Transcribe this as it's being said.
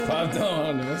popped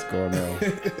on. What's going on?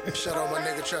 Shout out my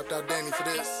nigga Trapped Out Danny for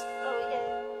this.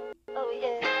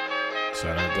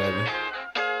 Shout out Devin.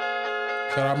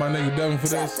 Shout out my nigga Devin for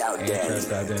this. And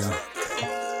Trapped Out Danny.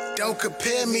 Don't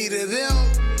compare me to them.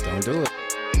 Don't do it.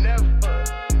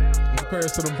 Compare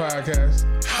us to them podcasts.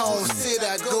 I don't sit,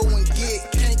 I go and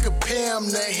get. Can't compare him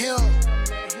to him.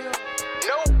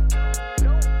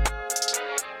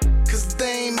 Cause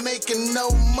they ain't making no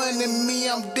money. Me,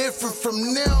 I'm different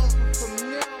from them.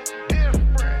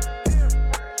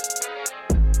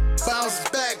 Bounce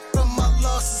back from my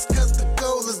losses, cause the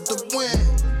goal is to win.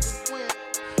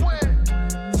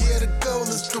 Yeah, the goal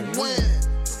is to win.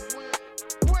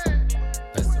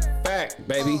 That's a fact,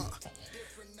 baby.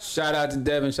 Shout out to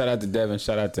Devin. Shout out to Devin.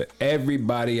 Shout out to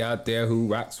everybody out there who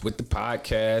rocks with the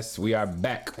podcast. We are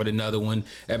back with another one.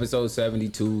 Episode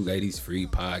 72, Ladies Free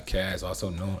Podcast, also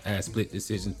known as Split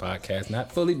Decisions Podcast.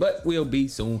 Not fully, but will be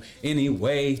soon.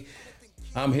 Anyway,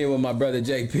 I'm here with my brother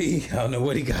JP. I don't know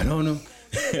what he got on him.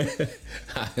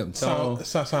 I am Tone.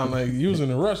 Sound like you was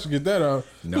in a rush to get that out.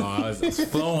 No, I was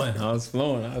flowing. I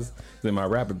was in my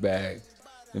rapper bag.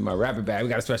 We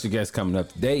got a special guest coming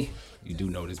up today. You do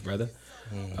know this brother.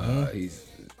 He's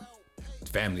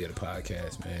family of the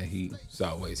podcast, man. He's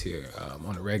always here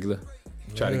on the regular.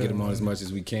 Try to get him on as much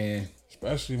as we can.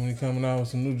 Especially when he coming out with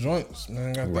some new joints,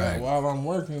 man. Got that while I'm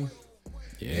working.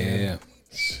 Yeah.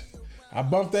 I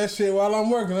bumped that shit while I'm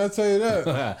working, I'll tell you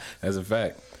that. That's a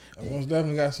fact. I most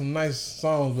definitely got some nice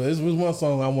songs, but this was one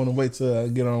song I want to wait till I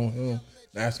get on with him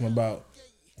and ask him about.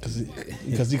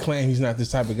 Because he claims he's not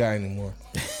this type of guy anymore.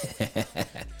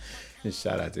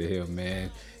 Shout out to him,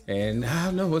 man. And I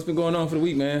don't know what's been going on for the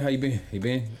week, man. How you been? You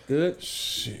been good?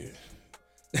 Shit.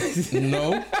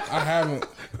 No, I haven't.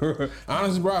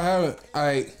 Honestly, bro, I haven't.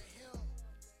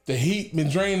 The heat been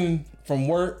draining from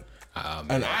work.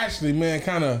 And actually, man,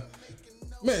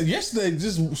 yesterday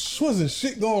just wasn't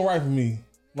shit going right for me.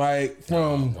 Like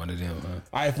from one of them, huh?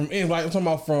 I'm talking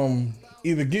about from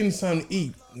either getting something to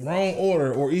eat, wrong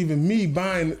order, or even me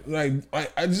buying.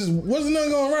 I just wasn't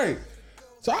nothing going right.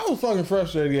 So I was fucking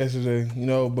frustrated yesterday,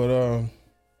 but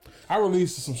I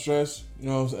released some stress,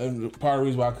 and part of the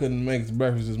reason why I couldn't make it to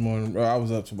breakfast this morning, bro, I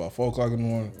was up to about 4 o'clock in the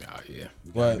morning. Oh yeah.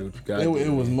 But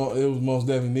it was most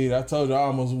definitely needed. I told you I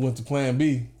almost went to plan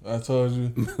B. I told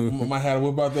you I might have to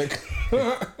whip out that.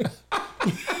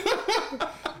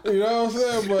 You know what I'm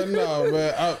saying? But no,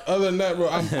 man. Other than that, bro,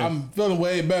 I'm feeling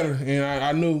way better, and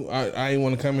I knew I didn't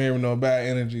want to come here with no bad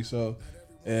energy. So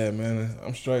yeah, man,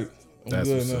 I'm straight. That's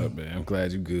what's up, man. I'm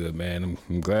glad you're good, man.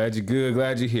 I'm glad you're good.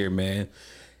 Glad you're here, man.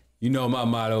 You know my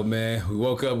motto, man. We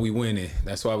woke up, we winning.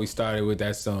 That's why we started with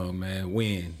that song, man.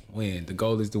 Win. The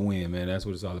goal is to win, man. That's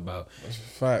what it's all about. That's a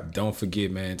fact. Don't forget,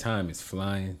 man. Time is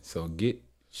flying, so get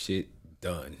shit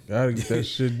done. Gotta get that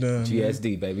shit done.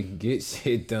 GSD, baby. Get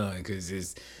shit done,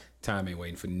 because time ain't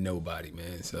waiting for nobody,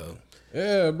 man. So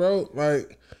yeah, bro.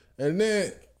 And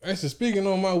then actually speaking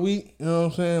on my week, you know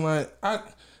what I'm saying?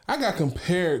 I got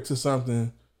compared to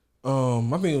something. I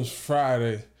think it was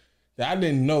Friday that I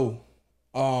didn't know.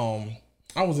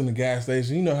 I was in the gas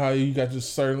station. You know how you got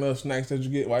just certain little snacks that you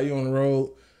get while you're on the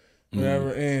road,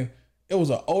 whatever. And it was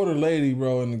an older lady,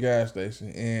 bro, in the gas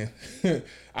station. And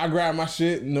I grabbed my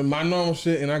shit, my normal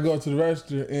shit, and I go to the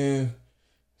register. And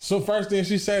so first thing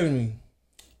she said to me,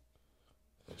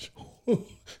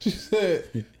 she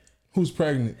said, "Who's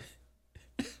pregnant?"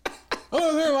 I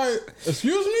was there like,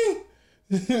 "Excuse me?"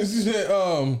 She said,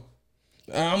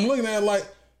 I'm looking at it like,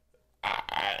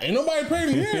 ain't nobody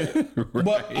pregnant yet. Right.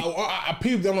 But I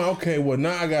peeped, I'm like, okay, well,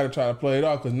 now I got to try to play it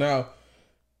off, because now,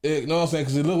 you know what I'm saying,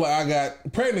 because it looked like I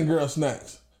got pregnant girl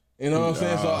snacks. You know what I'm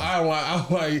saying? So I'm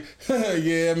like,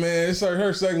 yeah, man, it's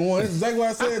her second one. That's exactly what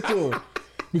I said to her.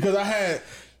 Because I had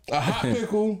a hot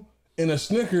pickle and a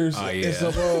Snickers and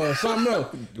something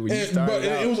else.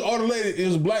 It was all the lady, it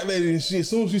was a black lady, and as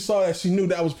soon as she saw that, she knew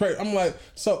that was pregnant. I'm like,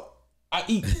 so I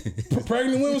eat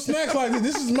pregnant women snacks like this.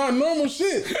 This is my normal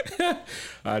shit.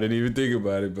 I didn't even think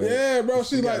about it, but yeah, bro.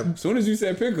 She as soon as you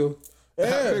said pickle,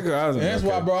 pickle, I was like, that's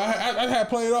why, bro. I had to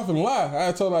play it off and lie.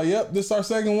 I told her, "Yep, this is our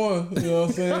second one." You know what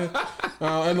I'm saying?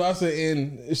 And I said,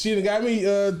 and she done got me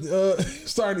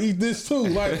starting to eat this too.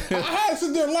 Like I had to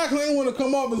sit there and lie, 'cause I didn't want to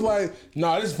come off as like,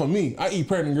 "Nah, this is for me. I eat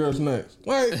pregnant girl snacks."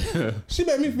 Like she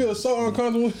made me feel so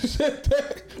uncomfortable when she said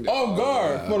that. Off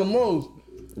guard for the most.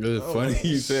 It's funny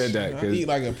you said that. I eat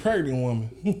like a pregnant woman.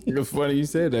 It's funny you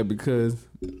said that, because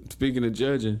speaking of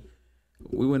judging,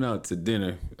 we went out to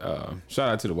dinner. Shout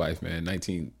out to the wife, man.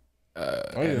 19th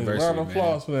anniversary. Round of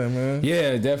applause for that, man.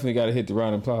 Yeah, definitely got to hit the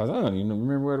round of applause. I don't even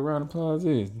remember where the round of applause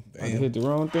is. I hit the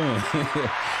wrong thing.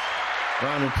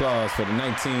 Round of applause for the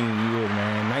 19-year,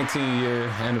 man. 19-year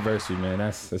anniversary, man.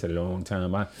 That's a long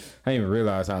time. I didn't even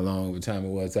realize how long of a time it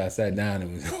was. I sat down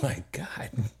and was like,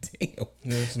 God damn.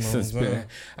 That's a long time.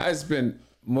 I spent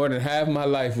more than half my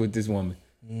life with this woman.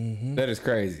 Mm-hmm. That is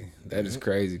crazy. That is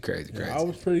crazy. Yeah, I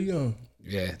was pretty young.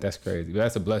 Yeah, that's crazy. But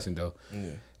that's a blessing, though.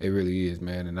 Yeah. It really is,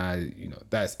 man. And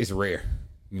it's rare.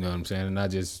 You know what I'm saying? And I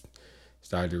just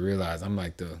started to realize I'm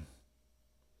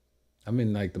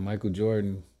in like the Michael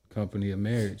Jordan company of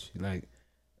marriage. Like,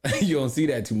 you don't see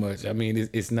that too much. I mean,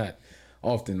 it's not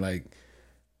often like,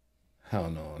 I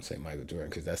don't know, I don't say Michael Jordan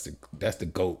because that's the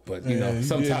GOAT, but you know,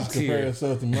 some top tier,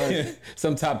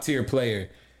 some top tier player.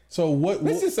 So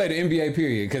let's just say the NBA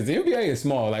period, because the NBA is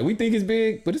small. Like, we think it's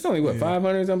big, but it's only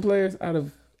 500 some players out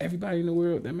of everybody in the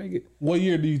world that make it. What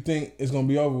year do you think it's gonna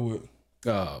be over with?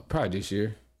 Probably this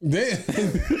year. Damn,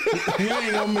 you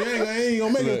ain't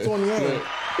gonna make it 21.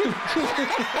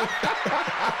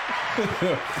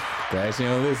 Glad she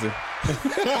don't listen.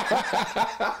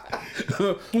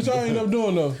 What y'all end up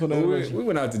doing though for that? We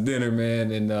went out to dinner,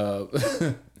 man, and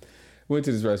went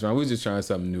to this restaurant. We was just trying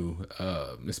something new.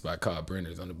 This spot called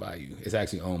Brenner's on the Bayou. It's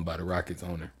actually owned by the Rockets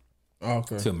owner,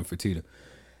 Tillman Fertitta.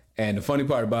 And the funny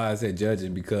part about it, I said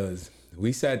judging, because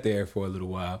we sat there for a little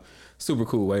while. Super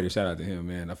cool waiter. Shout out to him,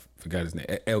 man. I forgot his name.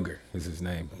 Elger is his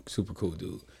name. Super cool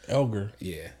dude. Elger?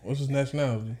 Yeah. What's his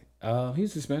nationality?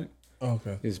 He's Hispanic. Oh,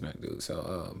 okay. He's a Hispanic dude.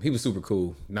 So he was super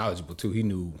cool, knowledgeable too. He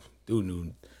knew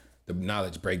the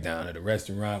knowledge breakdown of the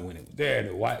restaurant when it was there,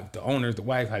 the owners, the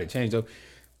wife, how they changed up.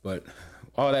 But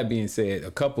all that being said,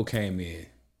 a couple came in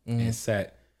and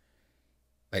sat.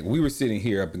 Like, we were sitting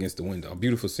here up against the window,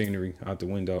 beautiful scenery out the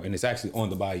window, and it's actually on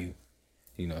the bayou,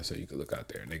 you know, so you could look out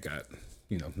there, and they got,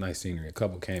 you know, nice scenery. A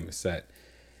couple came and sat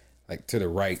like to the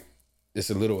right, just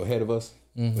a little ahead of us,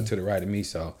 but to the right of me.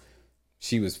 So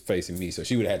she was facing me, so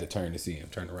she would have had to turn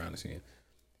around to see him.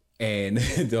 And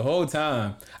the whole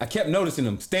time, I kept noticing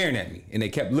them staring at me, and they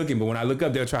kept looking. But when I look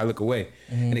up, they'll try to look away,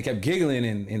 and they kept giggling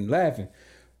and laughing.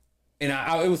 And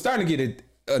it was starting to get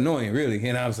annoying, really.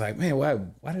 And I was like, man, why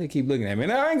do they keep looking at me?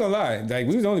 And I ain't gonna lie, like,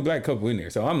 we was the only black couple in there,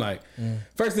 so I'm like,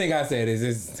 first thing I said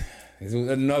is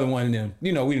another one of them.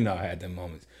 You know, we didn't all had them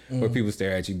moments where people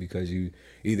stare at you because you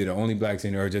either the only blacks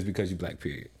in there or just because you black,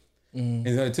 period. And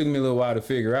so it took me a little while to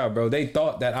figure out, bro. They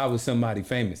thought that I was somebody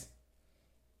famous.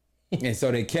 And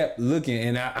so they kept looking,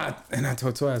 and I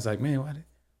told Toy, I was like, man, why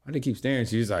they keep staring?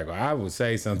 She was like, well, I would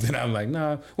say something. I'm like,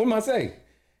 nah, what am I say?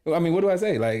 I mean, what do I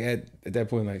say? Like, at that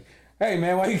point, like, hey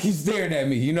man, why you keep staring at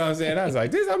me? You know what I'm saying? I was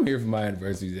like, I'm here for my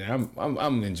anniversary.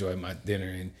 I'm enjoying my dinner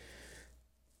and,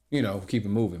 you know, keep it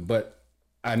moving. But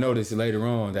I noticed later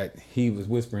on that he was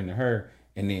whispering to her,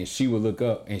 and then she would look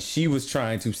up, and she was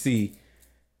trying to see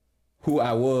who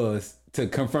I was to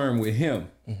confirm with him.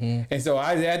 And so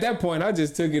at that point, I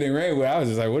just took it and ran with it. I was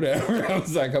just like, whatever. I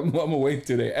was like, I'm gonna wait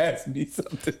till they ask me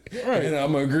something, and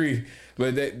I'm gonna agree.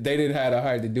 But they didn't have the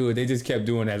heart to do it. They just kept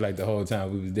doing that like the whole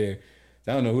time we was there.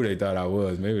 I don't know who they thought I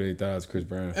was. Maybe they thought I was Chris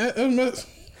Brown. It's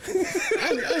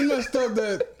messed up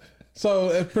that. So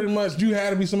it's pretty much you had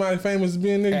to be somebody famous to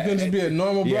be in there. You couldn't just be a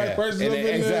normal black person. And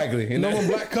exactly. There. Normal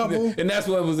black couple. And that's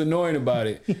what was annoying about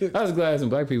it. I was glad some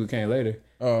black people came later.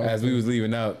 As we was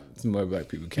leaving out, some more black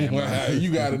people came out.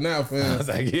 You got it now, fam. I was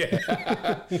like, yeah.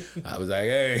 I was like,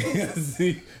 hey,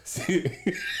 see.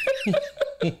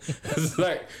 It's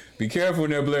like, be careful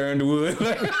in there, Blair Underwood.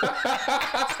 Black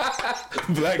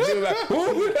dude, like,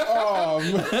 who? Oh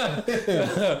man,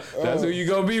 that's who you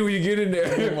gonna be when you get in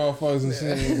there. Them motherfuckers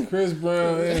insane. Chris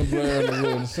Brown and Blair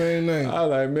Underwood, the same name. I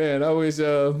was like, man, I wish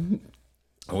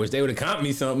they would have comped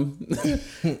me something,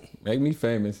 make me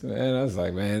famous. And I was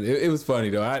like, man, it was funny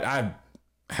though. I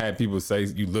had people say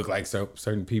you look like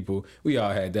certain people. We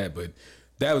all had that, but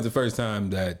that was the first time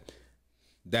that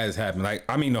has happened. Like,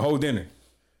 I mean, the whole dinner.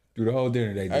 Through the whole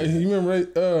dinner they did. You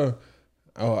remember?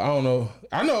 I don't know.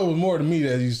 I know it was more to me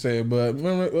that you said, but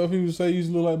remember people say you used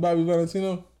to look like Bobby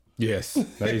Valentino? Yes,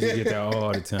 I used to get that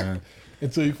all the time.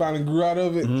 Until you finally grew out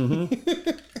of it.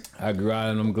 I grew out,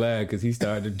 and I'm glad because he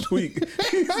started to tweak.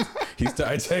 He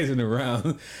started chasing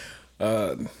around.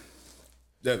 Let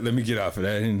me get off of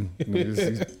that. And I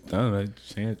don't know,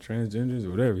 transgenders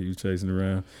or whatever he was chasing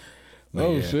around.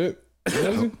 But shit.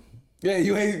 Yeah,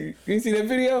 you ain't see that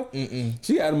video?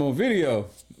 She had him on video,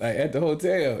 like at the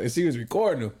hotel, and she was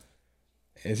recording him.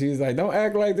 And she was like, don't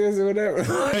act like this or whatever.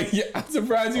 Like, yeah, I'm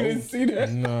surprised you didn't see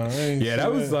that. No, I ain't yeah,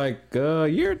 that was like a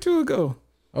year or two ago.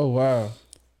 Oh, wow.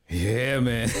 Yeah,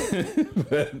 man.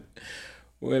 But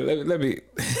let me,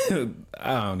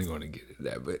 I don't even want to get into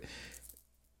that, but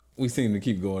we seem to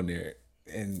keep going there.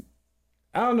 And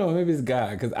I don't know, maybe it's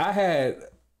God, because I had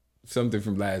something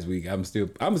from last week. I'm still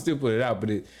put it out, but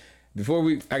before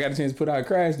I got a chance to put out, it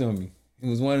crashed on me. It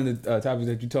was one of the topics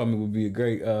that you told me would be a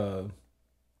great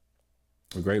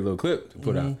little clip to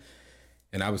put out.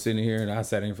 And I was sitting here and I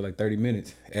sat in for like 30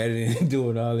 minutes editing and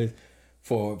doing all this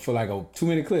for like a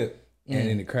 2-minute clip. And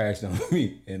then it crashed on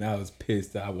me, and I was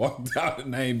pissed. I walked out,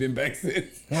 and I ain't been back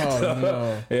since. Oh,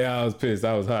 no. Yeah, I was pissed.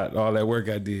 I was hot. All that work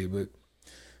I did, but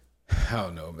I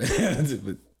don't know, man.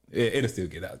 But it'll still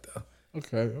get out though.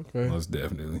 Okay. Most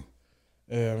definitely.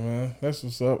 Yeah, man. That's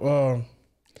what's up.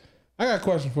 I got a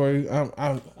question for you.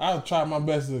 I'll try my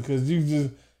best because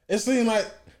it seemed like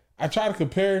I try to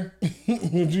compare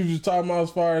what you just talking about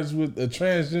as far as with a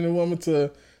transgender woman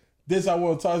to this I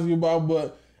want to talk to you about,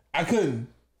 but I couldn't.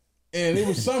 And it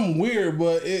was something weird,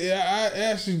 but I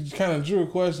actually kind of drew a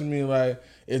question to me like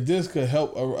if this could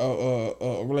help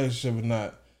a relationship or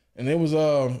not. And it was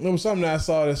something that I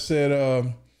saw that said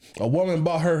a woman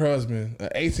bought her husband an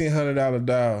 $1,800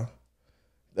 doll,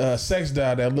 sex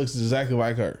doll that looks exactly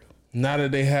like her. Now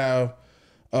they have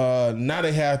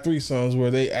 3 sons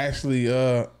where they actually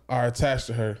are attached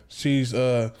to her. She's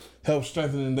helped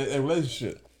strengthen their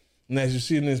relationship. And as you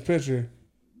see in this picture,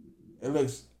 it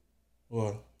looks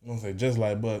I don't say just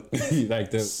like, but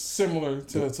like similar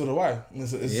to the wife.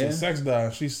 It's a sex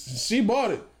doll. She bought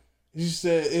it. She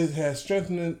said it has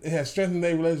strengthened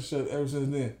their relationship ever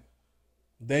since then.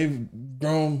 They've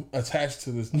grown attached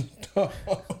to this doll.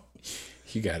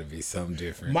 You got to be something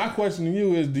different. My question to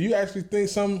you is: do you actually think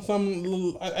some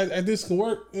this can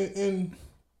work in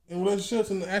relationships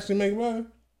and actually make it better?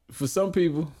 For some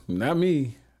people, not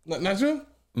me. Not you.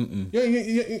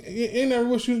 You never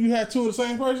wish you had 2 of the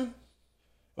same person.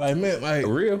 Like, man, like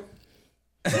real.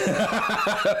 But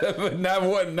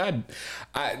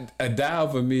a dial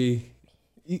for me.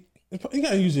 You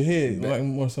gotta use your head, like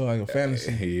more so like a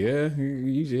fantasy. Yeah, you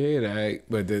use your head, all right.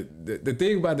 But the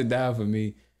thing about the dial for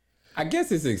me, I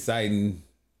guess it's exciting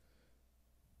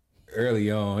early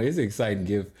on. It's an exciting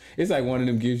gift. It's like one of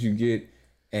them gifts you get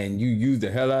and you use the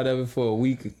hell out of it for a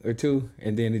week or 2,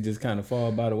 and then it just kind of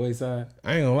fall by the wayside.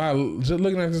 I ain't gonna lie, just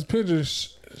looking at this picture,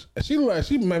 she look like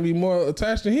she might be more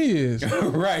attached than he is.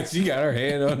 Right, she got her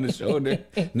hand on the shoulder.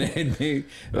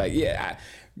 Like, yeah,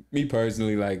 me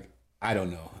personally, like, I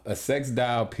don't know. A sex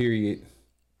doll, period.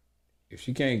 If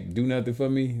she can't do nothing for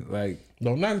me, like,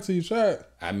 don't knock it till you try it.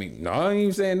 I mean, no, I ain't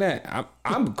even saying that.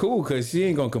 I'm cool because she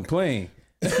ain't gonna complain.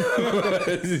 That's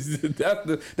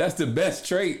the best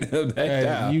trait of that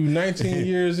doll. You 19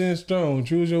 years in strong.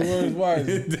 Choose your words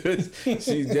wisely.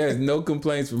 There's no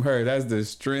complaints from her. That's the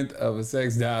strength of a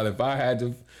sex doll. If I had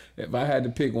to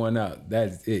pick one out,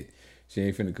 that's it. She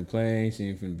ain't finna complain. She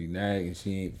ain't finna be nagging. And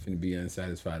she ain't finna be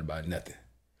unsatisfied about nothing.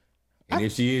 And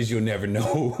if she is, you'll never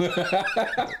know.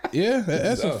 Yeah,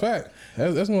 that's a fact.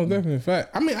 That's most definitely a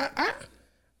fact. I mean, I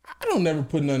don't never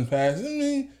put nothing past. I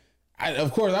mean,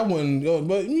 of course I wouldn't go,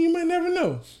 but you might never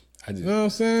know. You know what I'm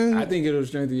saying? I think it'll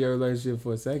strengthen your relationship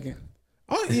for a second.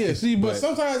 Oh yeah, see, but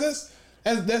sometimes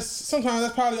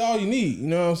that's probably all you need. You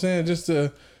know what I'm saying? Just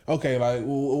to like,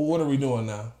 what are we doing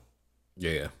now?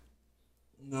 Yeah.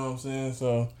 You know what I'm saying?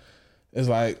 So it's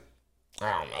like,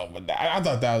 I don't know, but I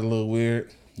thought that was a little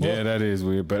weird. Yeah, that is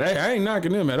weird. But hey, I ain't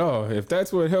knocking them at all. If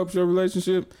that's what helps your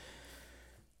relationship,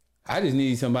 I just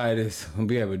need somebody that's gonna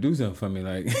be able to do something for me.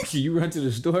 Like, can you run to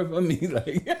the store for me?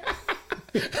 Like,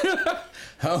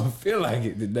 I don't feel like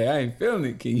it today. I ain't feeling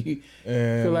it. Can you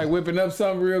feel like whipping up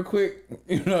something real quick?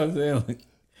 You know what I'm saying? Like,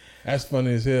 that's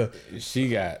funny as hell. She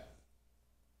got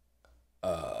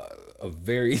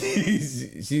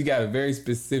she's got a very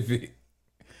specific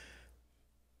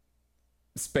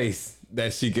space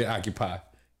that she can occupy.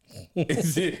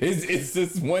 It's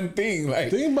just one thing. Like,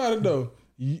 think about it though.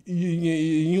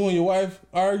 You and your wife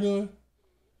arguing.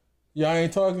 Y'all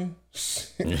ain't talking.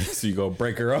 So you gonna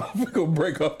break her off? Go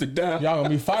break off the down. Y'all gonna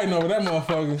be fighting over that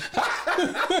motherfucker.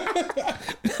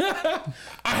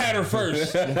 I had her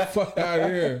first. Fuck out of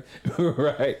here.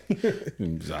 Right.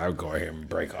 So I'll go ahead and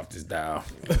break off this dial.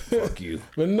 Fuck you.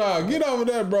 But nah, get over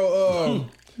that, bro.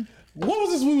 What was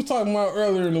this we was talking about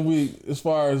earlier in the week as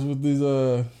far as with these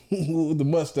with the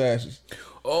mustaches?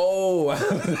 Oh,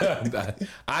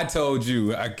 I told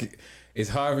you it's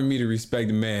hard for me to respect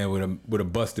a man with a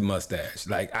busted mustache.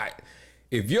 Like,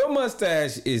 if your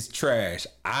mustache is trash,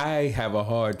 I have a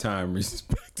hard time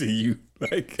respecting you,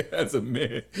 like, as a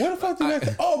man. What the fuck did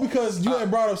that? Oh, because you had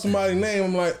brought up somebody's name.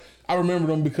 I'm like, I remember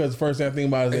them because the first thing I think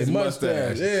about is their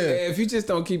mustache. Yeah. If you just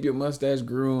don't keep your mustache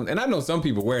groomed, and I know some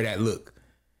people wear that look,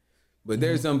 but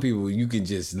there's some people you can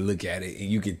just look at it and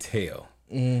you can tell.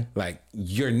 Like,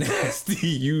 you're nasty.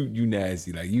 You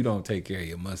nasty. Like, you don't take care of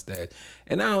your mustache.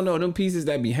 And I don't know, them pieces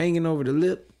that be hanging over the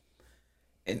lip,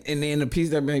 and then the piece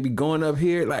that may be going up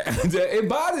here, like it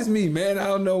bothers me, man. I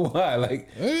don't know why. Like,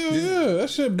 yeah, that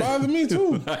shit bothers me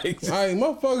too. like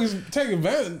motherfuckers take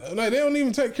advantage. Like, they don't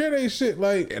even take care of their shit.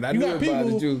 Like, and I you knew got it people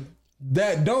bothered you.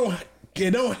 that don't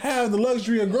have the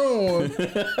luxury of growing one,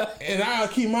 and I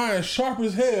keep mine sharp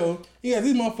as hell. Yeah,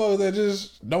 these motherfuckers that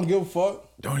just don't give a fuck.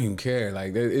 Don't even care.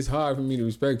 Like, it's hard for me to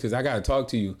respect because I gotta talk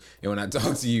to you, and when I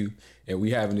talk to you and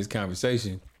we having this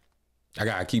conversation, I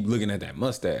gotta keep looking at that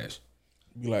mustache.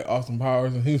 Be like Austin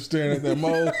Powers, and he was staring at that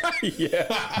mole. Yeah,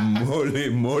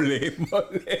 mole.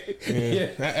 Yeah,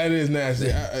 that is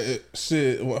nasty.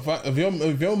 Shit,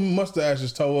 if your mustache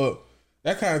is toe up,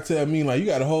 that kind of tell me like you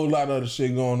got a whole lot of other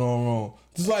shit going on wrong.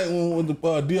 Just like when with the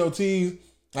DOTs,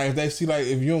 like if they see like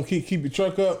if you don't keep your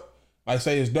truck up, like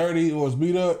say it's dirty or it's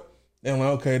beat up, they're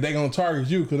like, okay, they gonna target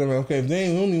you because they're like, okay, if they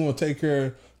don't even want to take care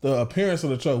of the appearance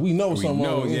of the truck, we know something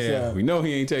wrong inside. Yeah, we know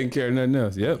he ain't taking care of nothing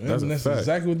else. Yep, that's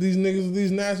exactly what these niggas with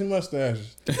these nasty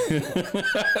mustaches.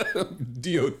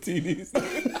 DOT these.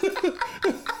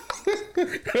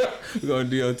 We're gonna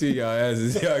DOT y'all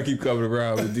asses. Y'all keep coming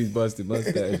around with these busted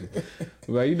mustaches.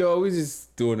 But we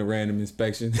just doing a random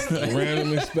inspection.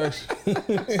 Random inspection.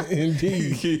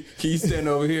 Indeed. Can you stand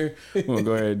over here? I'm gonna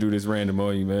go ahead and do this random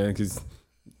on you, man. Cause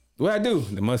what I do?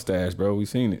 The mustache, bro. We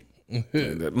seen it.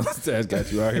 That mustache got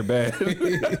you out here bad.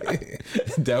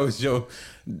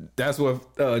 That's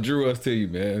what drew us to you,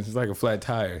 man. It's just like a flat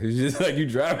tire. It's just like you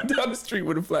driving down the street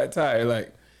with a flat tire.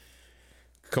 Like,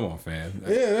 come on, fam.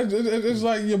 Yeah, it's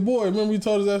like your boy. Remember you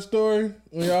told us that story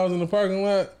when y'all was in the parking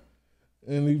lot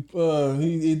and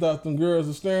he thought them girls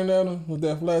were staring at him with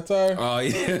that flat tire. Oh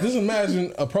yeah. Just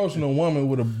imagine approaching a woman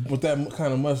with that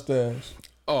kind of mustache.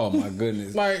 Oh my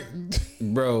goodness. Like,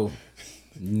 bro.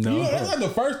 No. You know, that's like the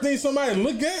first thing somebody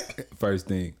look at. First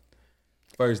thing.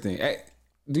 Hey,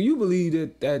 do you believe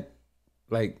that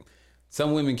like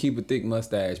some women keep a thick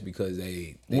mustache because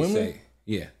they women? say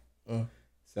yeah. I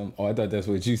thought that's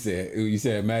what you said. You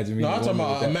said imagine me. No, I'm talking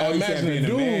about imagine a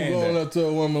dude going up to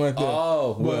a woman like that.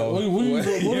 Oh, well. What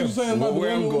are you saying about the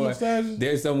women with mustaches?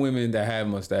 There's some women that have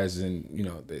mustaches and,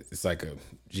 it's like a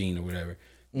gene or whatever.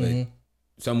 But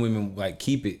some women like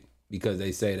keep it because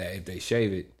they say that if they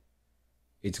shave it,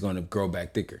 it's going to grow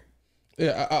back thicker.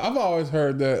 Yeah, I've always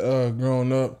heard that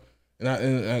growing up. And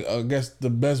I guess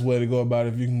the best way to go about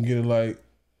it, if you can get it like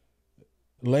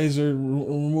laser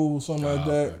removal, something like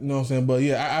that. Okay. You know what I'm saying? But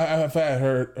yeah, I've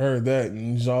heard that,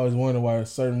 and just always wonder why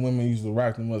certain women used to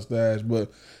rock the mustache.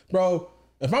 But bro,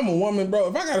 if I'm a woman, bro,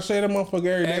 if I gotta shave that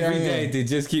motherfucker every day, they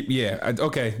just keep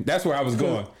okay, that's where I was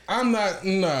going. I'm not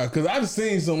because I've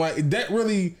seen some like that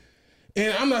really.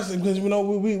 And I'm not saying because we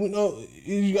know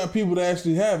you got people that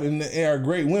actually have it and they are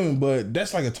great women, but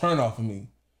that's like a turnoff for me.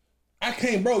 I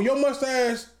can't, bro. Your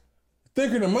mustache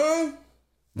thicker than mine.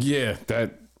 Yeah,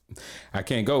 that I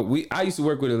can't go. I used to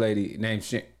work with a lady named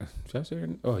Sharon. Should I say her?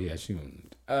 Oh yeah,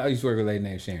 I used to work with a lady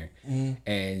named Sharon,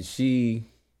 and she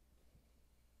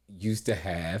used to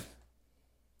have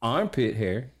armpit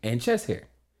hair and chest hair,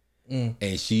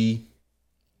 and she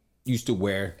used to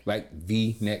wear like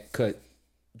V-neck cut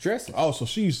dresses. Oh, so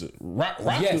she used to rock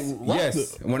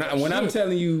yes. When I'm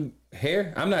telling you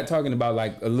hair, I'm not talking about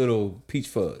like a little peach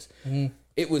fuzz.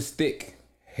 It was thick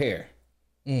hair,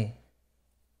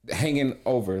 hanging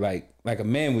over like a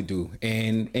man would do,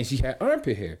 and she had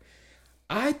armpit hair.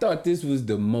 I thought this was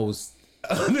the most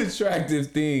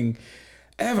unattractive thing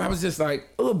ever. I was just like,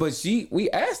 oh, but we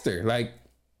asked her like.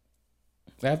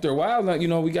 After a while, like,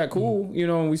 we got cool,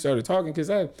 and we started talking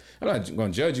because I'm not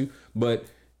gonna judge you, but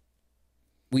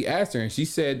we asked her and she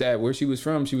said that where she was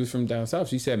from down south.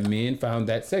 She said men found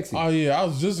that sexy. Oh yeah, I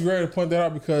was just ready to point that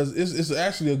out because it's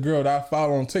actually a girl that I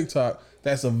follow on TikTok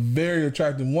that's a very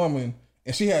attractive woman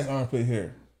and she has armpit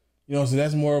hair. So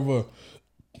that's more of a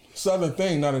southern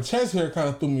thing. Now the chest hair kind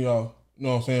of threw me off. You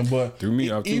know what I'm saying? But threw me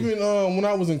off too. Even when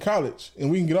I was in college, and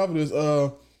we can get off of this,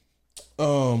 it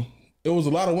was a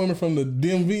lot of women from the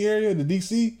DMV area, the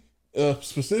DC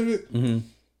specific.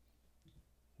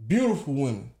 Beautiful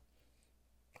women.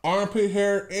 Armpit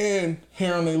hair and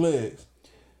hair on their legs.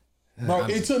 Bro,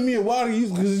 it took me a while to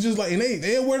use because it's just like, and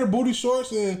they wear the booty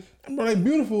shorts and bro, they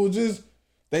beautiful. Just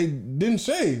they didn't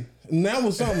shave. And that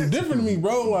was something different to me,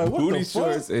 bro. Like what booty the fuck?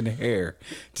 shorts and hair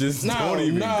just don't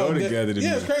even go together to me.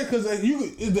 Yeah, it's crazy because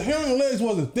the hair on the legs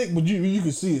wasn't thick, but you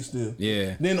could see it still.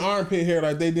 Yeah. Then armpit hair,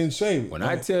 like they didn't shave it. When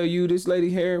I tell you this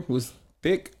lady hair was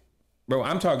thick, bro,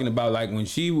 I'm talking about like when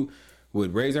she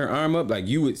would raise her arm up, like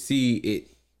you would see it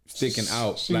sticking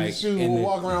out. She would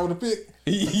walk around with a pick.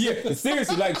 Yeah,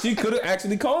 seriously, like she could have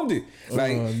actually combed it.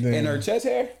 Like in her chest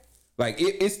hair, like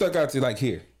it stuck out to like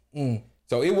here.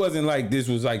 So it wasn't like this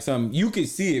was like something you could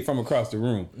see it from across the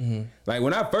room. Mm-hmm. Like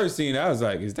when I first seen it, I was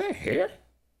like, "Is that hair?"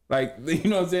 Like you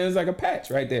know what I'm saying? It's like a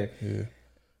patch right there. Yeah.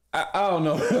 I don't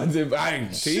know. I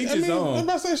ain't to each his own. I'm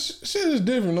about to say shit is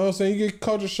different. You know what I'm saying? You get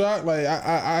culture shock. Like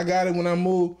I got it when I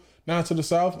moved down to the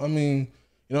South. I mean,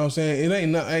 you know what I'm saying? It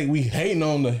ain't nothing. We hating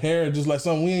on the hair just like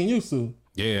something we ain't used to.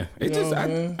 Yeah, it You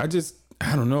know just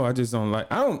I don't know. I just don't like.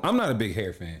 I'm not a big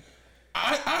hair fan.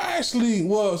 I actually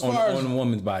as far as on a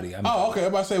woman's body. I'm okay. I'm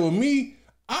about to say with me,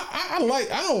 I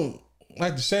don't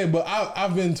like to say, but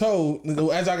I've been told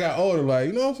as I got older, like,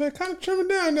 you know what I'm saying, kind of trim it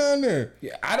down there.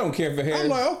 Yeah, I don't care for hair. I'm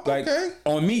like, okay. Like,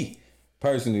 on me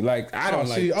personally, like I don't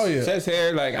chest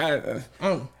hair. Like I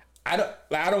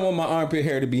don't want my armpit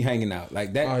hair to be hanging out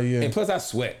like that. Oh, yeah. And plus, I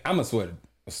sweat. I'm a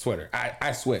sweater.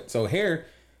 I sweat. So hair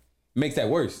makes that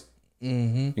worse.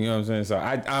 Mm-hmm. You know what I'm saying? So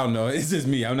I don't know. It's just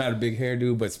me. I'm not a big hair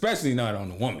dude, but especially not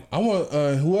on a woman. I want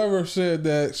whoever said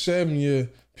that shaving your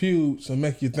pubes and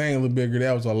make your thing a little bigger.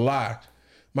 That was a lie.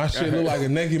 My shit look like a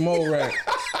naked mole rat.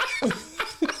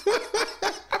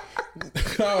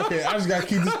 Okay, I just gotta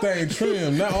keep this thing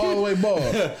trimmed, not all the way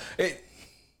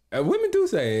bald. Women do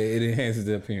say it enhances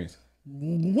the appearance.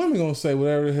 Women gonna say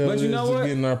whatever the hell But it you is know to what?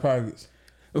 get in our pockets.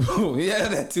 Yeah,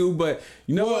 that too. But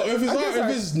you know what? If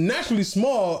it's naturally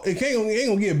small, it ain't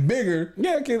gonna get bigger.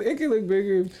 Yeah, it can look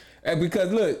bigger.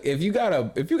 Because look, if you got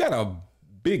a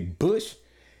big bush,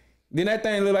 then that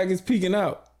thing look like it's peeking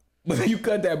out. But if you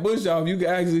cut that bush off, you can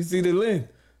actually see the length.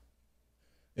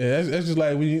 Yeah, that's just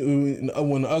like when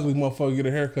the ugly motherfucker get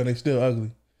a haircut, they still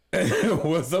ugly.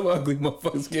 Well, some ugly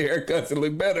motherfuckers get haircuts and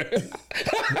look better.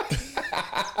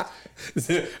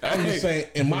 I'm just saying,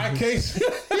 in my case.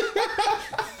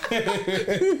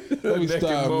 Let me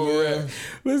stop, man.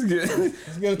 Let's get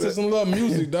into some little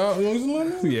music, dog. You want some little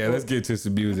music? Yeah, let's get to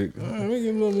some music. All right, let me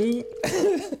get a little music.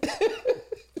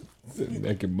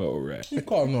 Naked mole rat. You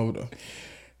calling over there?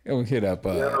 I'm gonna hit up.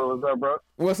 What's up, bro?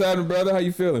 What's happening, brother? How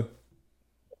you feeling?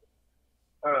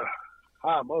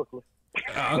 Hi, mostly.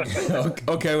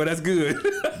 Okay, well that's good.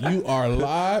 You are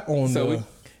live on So the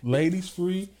Ladies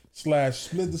Free /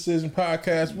 Split Decision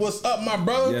podcast. What's up, my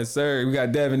brother? Yes, sir. We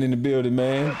got Devin in the building,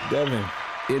 man. Devin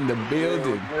in the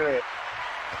building. Yeah.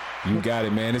 You got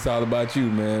it, man. It's all about you,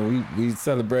 man. We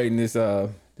celebrating this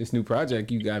this new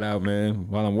project you got out, man,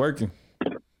 while I'm working.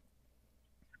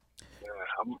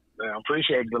 I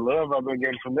appreciate the love I've been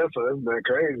getting from this one. It's been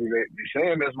crazy. They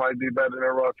saying this might be better than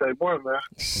Raw Tape 1, man.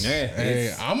 Yeah.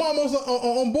 Hey, I'm almost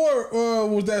on board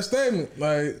with that statement.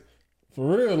 Like,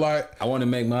 for real, like. I want to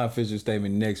make my official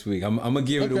statement next week. I'm gonna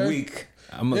give it a week.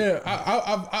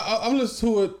 I've listened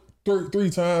to it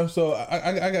three times, so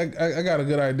I got a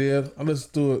good idea. I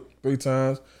listened to it 3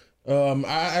 times.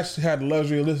 I actually had the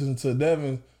luxury of listening to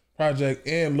Devin's project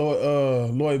and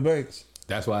Lloyd Banks.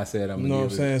 That's why I said I'm gonna. You know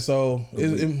what I'm saying? So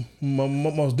it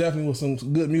most definitely was some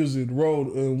good music to roll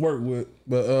and work with.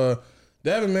 But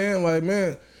Devin,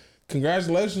 man,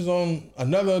 congratulations on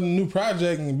another new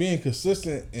project and being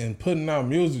consistent and putting out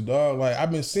music, dog. Like,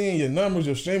 I've been seeing your numbers,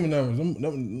 your streaming numbers. Them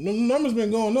numbers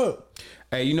been going up.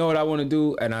 Hey, you know what I want to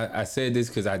do? And I said this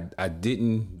because I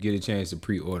didn't get a chance to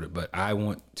pre-order, but I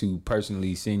want to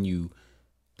personally send you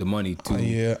the money to.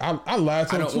 Yeah, I lied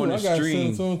to him too. Want I to got to stream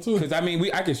send it to him too. because I mean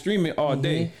I can stream it all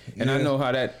day, and I know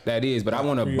how that is. But I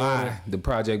want to buy the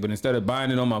project. But instead of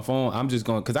buying it on my phone, I'm just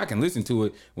going because I can listen to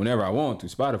it whenever I want through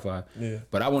Spotify. Yeah.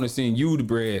 But I want to send you the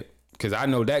bread because I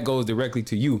know that goes directly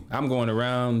to you. I'm going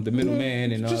around the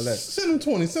middleman and all that. Send him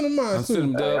 20. Send him mine.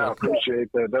 Send them I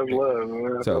appreciate that. That's love,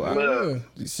 man.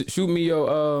 So shoot me your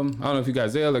I don't know if you got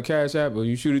Zelle or Cash App, but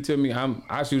you shoot it to me.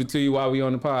 I shoot it to you while we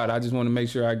on the pod. I just want to make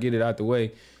sure I get it out the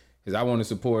way. Because I want to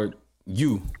support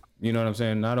you. You know what I'm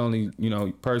saying? Not only,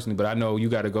 personally, but I know you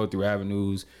got to go through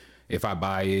avenues. If I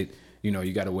buy it,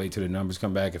 you got to wait till the numbers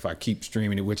come back. If I keep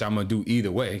streaming it, which I'm going to do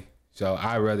either way. So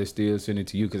I'd rather still send it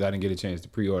to you because I didn't get a chance to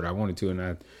pre-order. I wanted to, and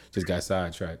I just got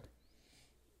sidetracked.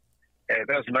 Hey,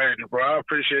 that's major, bro. I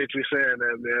appreciate you saying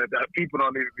that, man. That people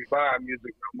don't need to be buying music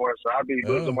no more, so I be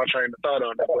losing my train of thought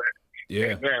on that.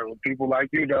 Yeah. Man, when people like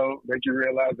you, though, make you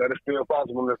realize that it's still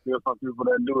possible. There's still some people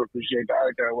that do appreciate the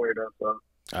art that way, though. So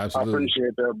Absolutely. I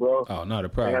appreciate that, bro. Oh, not a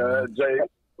problem. And, Jay,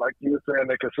 like you were saying,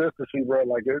 the consistency, bro,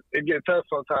 like it gets tough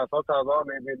sometimes. Sometimes I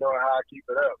don't even know how I keep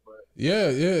it up. But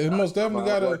it most definitely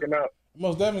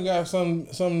got something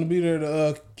to be there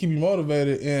to keep you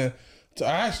motivated. And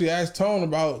I actually asked Tone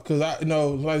about because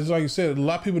like you said, a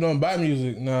lot of people don't buy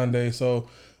music nowadays. So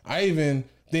they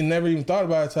never even thought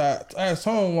about it. So I asked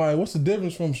Tone, like, what's the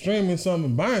difference from streaming something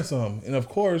and buying something? And of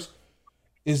course,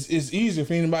 it's easier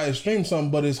for anybody to stream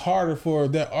something, but it's harder for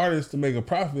that artist to make a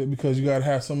profit because you got to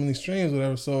have so many streams,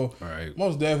 whatever. So Right.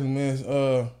 most definitely,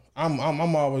 man,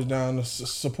 I'm always down to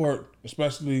support,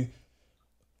 especially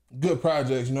good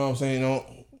projects. You know what I'm saying? On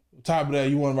top of that,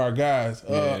 you one of our guys.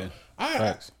 Yeah.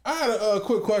 I had a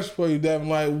quick question for you, Devin.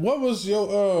 Like, what was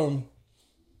your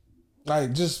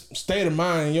like just state of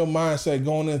mind and your mindset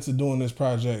going into doing this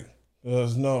project? You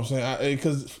know what I'm saying?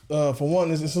 Because for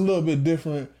one, it's a little bit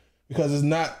different because it's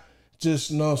not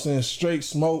just, you know what I'm saying, straight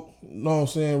smoke, you know what I'm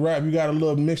saying, rap. You got a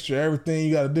little mixture of everything.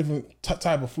 You got a different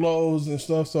type of flows and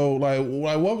stuff. So, like,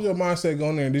 what was your mindset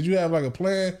going there? Did you have, like, a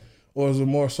plan, or is it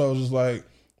more so just, like,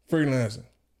 freelancing?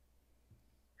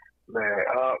 Man,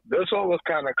 this one was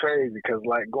kind of crazy because,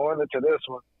 like, going into this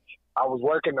one, I was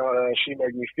working on She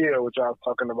Make Me Feel, which I was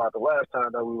talking about the last time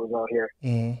that we was on here.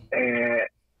 Mm-hmm. And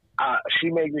She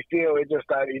Make Me Feel, it just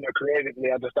started,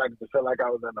 creatively, I just started to feel like I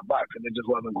was in the box, and it just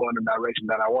wasn't going the direction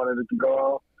that I wanted it to go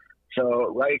on.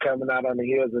 So right coming out on the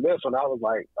heels of this one, I was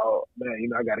like, oh, man,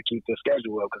 I got to keep this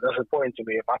schedule up because that's important to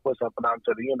me. If I put something out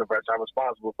into the universe, I'm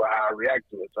responsible for how I react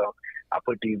to it. So I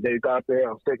put these dates out there,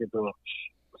 I'm sticking to them.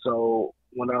 So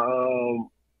when I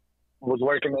was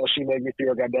working on She Make Me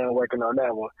Feel, got done working on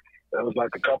that one, there was like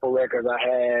a couple records I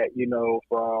had,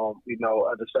 from,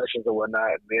 other sessions or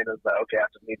whatnot. And then it was like, okay, I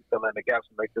just need to fill in the gaps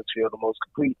and make this feel the most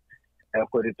complete and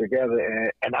put it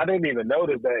together. And I didn't even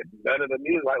notice that none of the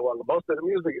music, most of the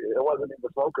music, it wasn't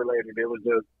even smoke related. It was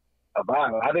just a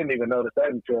vibe. I didn't even notice that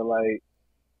until like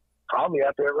probably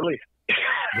after it released.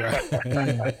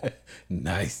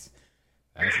 Nice.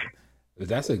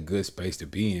 That's a good space to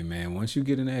be in, man. Once you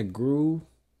get in that groove,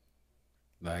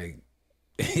 like,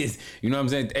 you know what I'm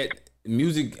saying?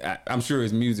 Music, I'm sure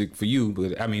it's music for you,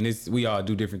 but I mean, we all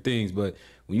do different things. But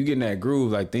when you get in that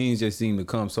groove, like, things just seem to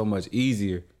come so much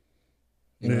easier.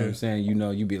 You know what I'm saying?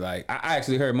 You be like, I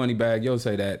actually heard Moneybagg Yo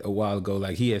say that a while ago.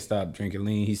 Like, he had stopped drinking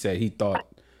lean. He said he thought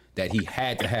that he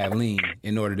had to have lean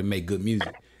in order to make good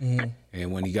music. Mm-hmm.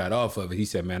 And when he got off of it, he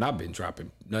said, man, I've been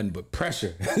dropping nothing but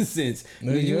pressure since.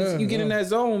 You get in that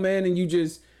zone, man, and you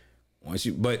just,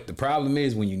 but the problem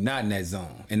is when you're not in that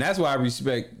zone. And that's why I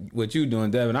respect what you're doing,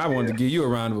 Devin. I wanted to give you a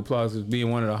round of applause for being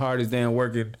one of the hardest damn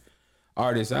working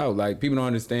artists out. Like, people don't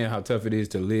understand how tough it is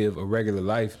to live a regular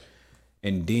life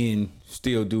and then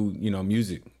still do,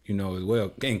 music, as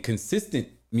well. And consistent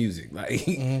music,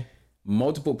 like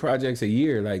multiple projects a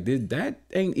year. Like, that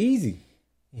ain't easy.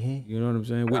 Mm-hmm. You know what I'm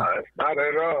saying? It's not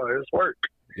at all. It's work.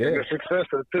 Yeah. And it's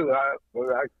expensive too.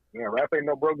 Rap ain't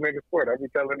no broke nigga sport. I be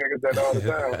telling niggas that all the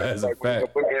time. That's like, a fact. When you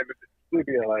put me in the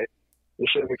studio, like, this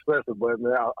shit expensive, but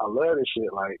man, I love this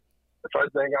shit. Like, the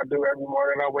first thing I do every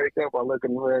morning I wake up, I look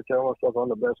in the mirror and tell myself I'm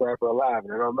the best rapper alive.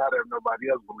 And it don't matter if nobody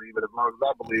else believes it. As long as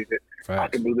I believe it, Facts. I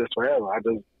can do this forever. I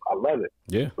love it.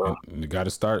 Yeah. So, you got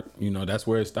to start. That's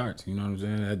where it starts. You know what I'm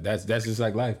saying? That's just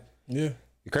like life. Yeah.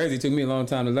 It's crazy. It took me a long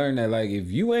time to learn that. Like,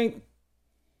 if you ain't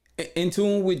in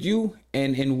tune with you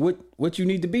and what you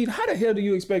need to be, how the hell do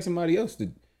you expect somebody else to,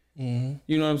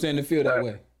 you know what I'm saying, to feel that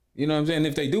way? You know what I'm saying?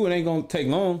 If they do, it ain't going to take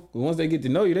long. But once they get to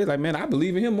know you, they're like, man, I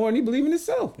believe in him more than he believe in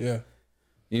himself. Yeah.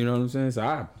 You know what I'm saying? So,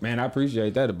 I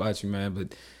appreciate that about you, man.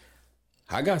 But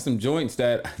I got some joints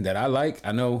that I like.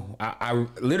 I know I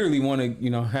literally want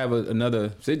to, have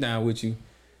another sit down with you,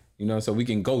 so we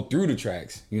can go through the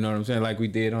tracks. You know what I'm saying? Like we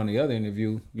did on the other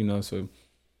interview, so.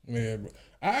 Yeah, but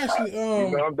I actually,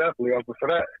 I'm definitely open for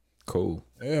that. Cool.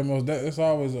 Yeah, it's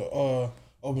always a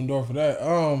open door for that.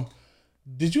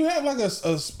 Did you have like a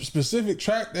specific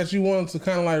track that you wanted to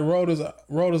kind of like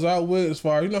roll us out with, as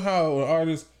far, how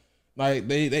artists, like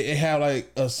they have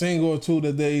like a single or two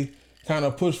that they kind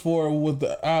of push forward with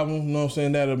the album, you know what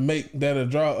I'm saying, that'll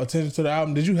draw attention to the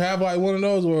album. Did you have like one of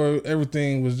those, or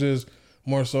everything was just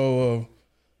more so of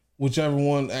whichever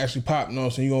one actually popped, you know what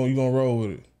I'm saying, you gonna roll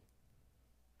with it?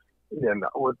 Yeah, no,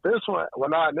 with this one,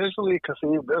 when I initially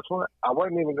conceived this one, I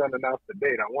wasn't even going to announce the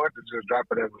date. I wanted to just drop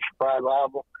it as a surprise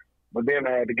album, but then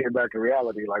I had to get back to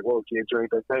reality. Like, whoa, kids, you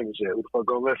ain't that famous yet. Who the fuck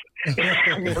go listen?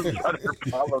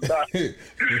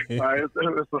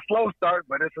 It's a slow start,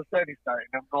 but it's a steady start,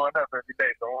 and I'm going up every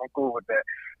day, so I'm cool with that.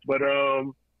 But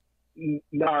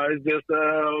it's just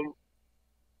I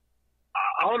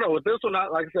don't know. With this one,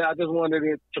 like I said, I just wanted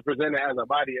it to present it as a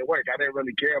body of work. I didn't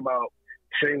really care about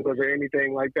singles or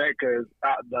anything like that, because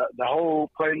the whole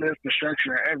playlist, the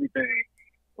structure, and everything,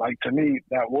 like, to me,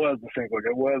 that was the single.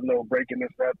 There was no breaking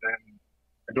this up and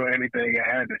doing anything. It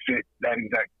had to fit that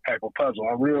exact type of puzzle.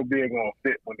 I'm real big on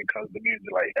fit when it comes to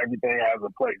music. Like, everything has a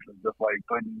place. It's just like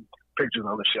putting pictures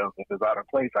on the shelf. If it's out of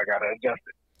place, I gotta adjust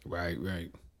it. Right.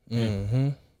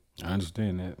 Mm-hmm. I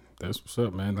understand that. That's what's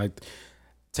up, man. Like,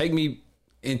 take me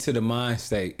into the mind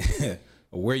state of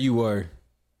where you were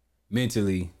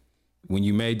mentally when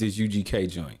you made this UGK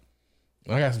joint.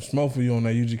 I got some smoke for you on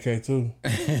that UGK too. I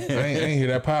ain't hear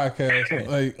that podcast.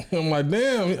 Like I'm like,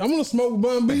 damn, I'm gonna smoke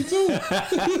Bun B too.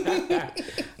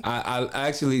 I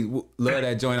actually love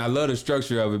that joint. I love the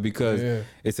structure of it because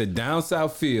it's a down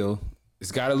south feel.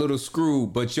 It's got a little screw,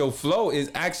 but your flow is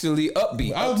actually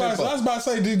upbeat. I was about to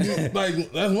say,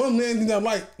 like that's one man thing that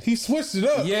like he switched it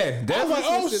up. Yeah, I was like,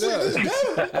 oh shit, this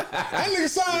Devin. That nigga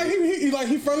sound like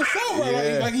he from the south, right?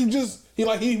 Yeah.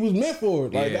 Like he was meant for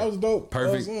it. Like that was dope.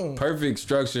 Perfect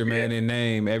structure, man, and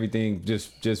name. Everything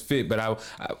just fit. But I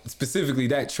specifically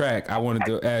that track, I wanted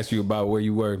to ask you about where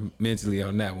you were mentally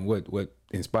on that one. What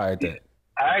inspired that?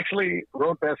 I actually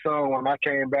wrote that song when I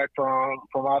came back from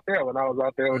out there, when I was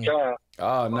out there with y'all.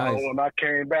 Oh, nice. When I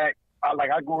came back,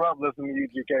 I grew up listening to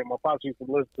UGK. My pops used to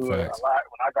listen to it a lot.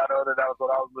 When I got older, that was what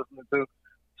I was listening to.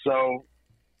 So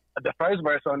the first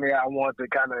verse on there, I wanted to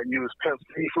kind of use Pimp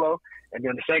C flow, and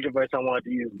then the second verse, I wanted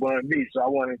to use Bun B. So I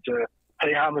wanted to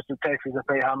pay homage to Texas and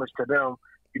pay homage to them,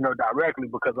 directly,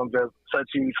 because I'm just such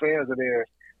huge fans of theirs.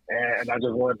 And I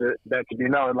just wanted that to be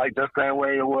known, like just the same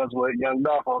way it was with Young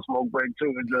Dolph on Smoke Break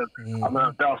too. And just I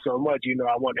love Dolph so much,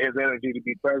 I want his energy to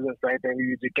be present. Same thing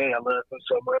with UGK. I love him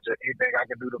so much. Anything I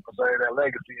can do to preserve that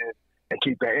legacy and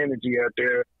keep that energy out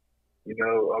there,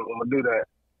 I'm gonna do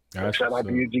that. Shout out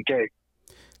to UGK.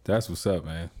 That's what's up,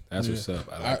 man. That's what's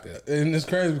up. I like that. And it's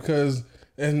crazy because,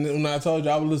 and when I told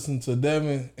you I was listening to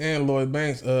Devin and Lloyd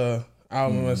Banks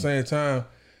album at the same time.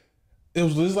 It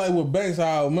was just like with Banks.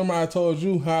 I remember I told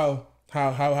you how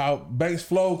Banks'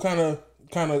 flow kind of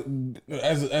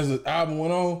as the album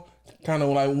went on, kind of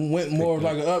like went more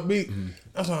like an upbeat.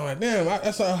 That's why I'm like, damn.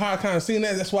 That's how I kind of seen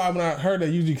that. That's why when I heard that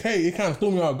UGK, it kind of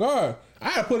threw me off guard. I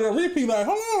had to put it on repeat. Like,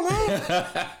 hold on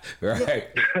now. Right?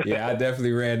 Yeah, I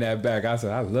definitely ran that back. I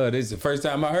said, I love this. The first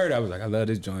time I heard it, I was like, I love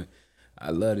this joint.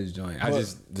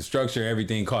 The structure,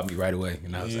 everything caught me right away,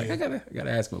 and I was like, I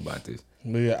gotta ask him about this.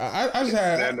 Yeah, I just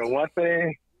had. And the one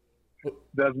thing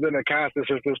that's been a constant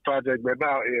since this project been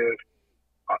out is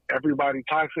everybody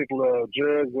toxic love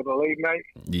drugs in the late night.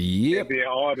 Yep. And then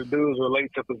all the dudes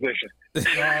relate to position.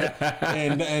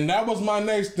 and that was my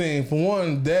next thing. For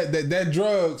one, that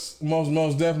drugs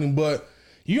most definitely. But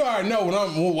you already know what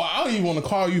I don't even want to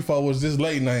call you for was this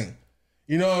late night.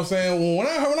 You know what I'm saying? When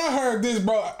I heard this,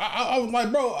 bro, I was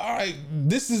like, bro, all right,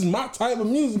 this is my type of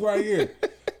music right here.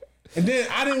 And then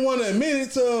I didn't want to admit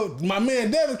it till my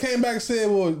man Devin came back and said,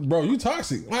 well, bro, you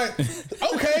toxic. Like,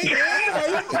 okay,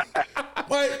 man.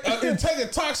 And take a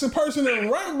toxic person and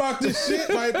rap about this shit.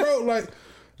 Like, bro, like,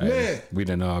 man. We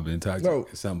done all been toxic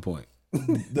at some point.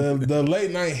 the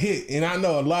late night hit. And I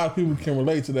know a lot of people can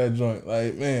relate to that joint.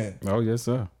 Like, man. Oh, yes,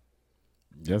 sir.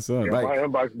 Yes, sir. Yeah, my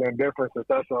inbox been different since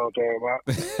that song came out.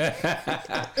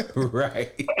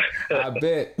 Right. I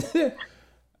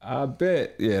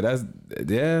bet.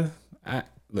 Yeah,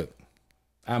 look,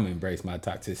 I'm gonna embrace my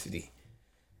toxicity.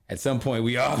 At some point,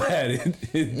 we all had it.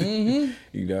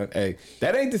 Hey,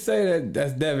 that ain't to say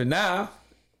that's Devin now.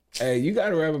 Hey, you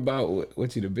gotta rap about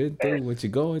what you done been through, what you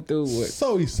going through.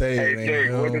 So he say it ain't Jake,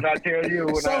 him. What did I tell you?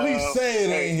 He say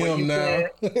it ain't him now.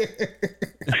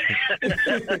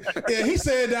 Yeah, he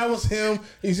said that was him.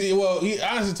 He said, he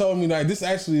honestly told me like this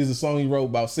actually is a song he wrote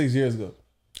about 6 years ago.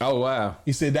 Oh wow!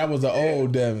 He said that was the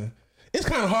old Devin. It's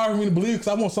kind of hard for me to believe because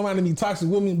I want somebody to be toxic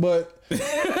with me, but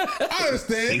I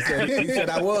understand. He said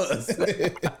I was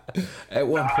at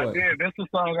one point. I did. This is a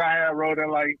song I had wrote in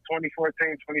like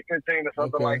 2014, 2015 or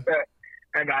something like that,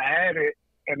 and I had it,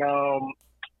 and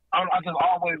I just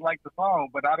always liked the song,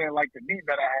 but I didn't like the beat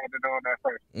that I had it on at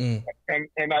first,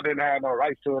 and I didn't have no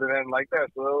rights to it or anything like that.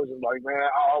 So it was just like, man,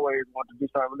 I always wanted to do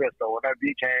something with this. So when that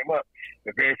beat came up,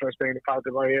 the very first thing that popped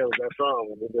in my head was that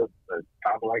song, and it just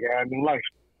kind of like I had new life.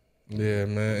 Yeah,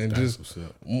 man. And just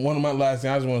one of my last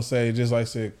things I just want to say, just like I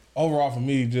said, overall for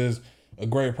me, just a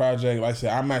great project. Like I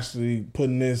said, I'm actually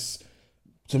putting this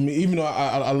to me, even though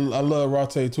I love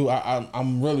Rote too.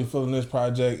 I'm really feeling this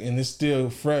project, and it's still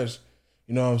fresh.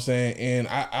 You know what I'm saying? And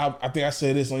I think I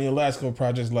said this on your last couple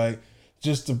projects, like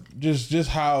just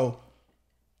how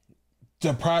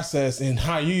the process and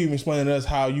how you even explain to us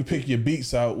how you pick your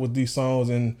beats out with these songs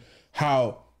and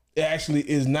how it actually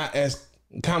is not as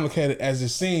complicated as it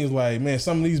seems. Like, man,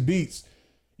 some of these beats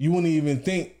you wouldn't even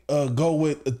think go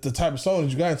with the type of song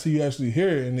that you got until you actually hear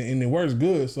it, and it works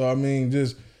good. So I mean,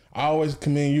 I always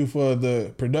commend you for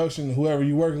the production, whoever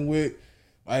you working with.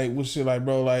 Like, what shit, like,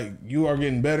 bro, like, you are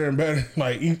getting better and better,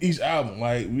 like, each album.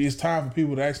 Like, it's time for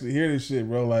people to actually hear this shit,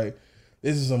 bro. Like,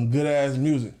 this is some good-ass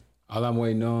music. All I'm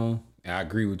waiting on, and I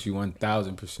agree with you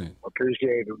 1,000%.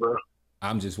 Appreciate it, bro.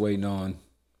 I'm just waiting on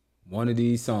one of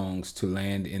these songs to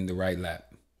land in the right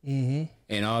lap. And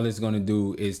And all it's going to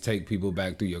do is take people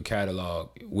back through your catalog,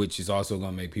 which is also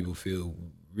going to make people feel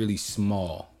really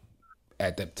small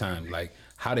at that time. Like,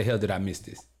 how the hell did I miss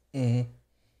this? Mm-hmm.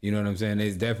 You know what I'm saying?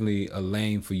 There's definitely a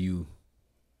lane for you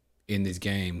in this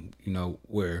game, you know,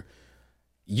 where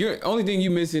you're only thing you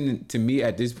missing to me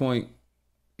at this point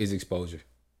is exposure.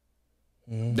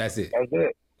 Mm-hmm. That's it. That's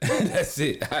it. That's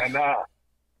it.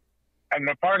 And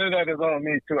the part of that is on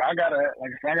me too. I gotta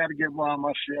get more on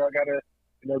my shit. I gotta,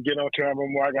 get on camera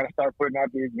more. I gotta start putting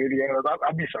out these videos.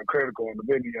 I be so critical in the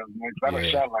videos, man. 'Cause I done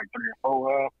shot like 3 or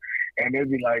 4 of them, and they'd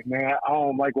be like, man, I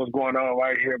don't like what's going on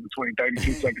right here between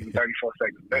 32 seconds and 34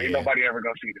 seconds. Ain't nobody ever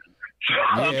gonna see this. So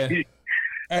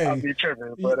I'll be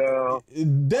tripping. But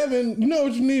Devin, you know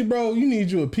what you need, bro? You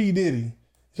need you a P. Diddy.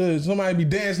 So somebody be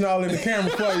dancing all in the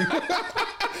camera for you.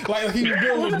 Like he was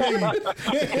doing with Biggie.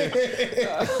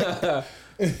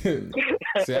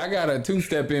 See, I got a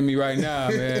 2-step in me right now,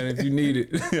 man, if you need it.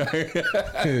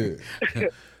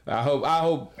 I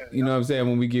hope, you know what I'm saying,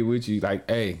 when we get with you, like,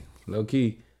 hey, low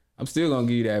key, I'm still gonna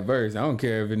give you that verse. I don't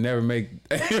care if it never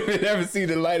see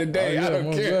the light of day. I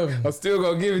don't care. Definitely. I'm still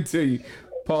gonna give it to you.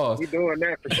 Pause. We doing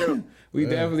that for sure. We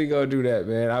definitely gonna do that,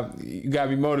 man. You got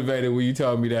me motivated when you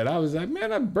told me that. I was like,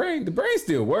 man, the brain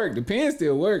still work. The pen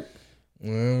still work.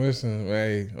 Man, listen,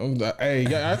 hey,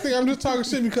 I think I'm just talking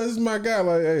shit because it's my guy.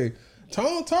 Like, hey,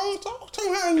 Tone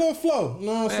had a little flow. You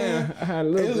know what I'm saying? I had a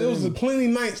little it was plenty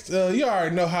nights. You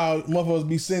already know how motherfuckers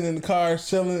be sitting in the car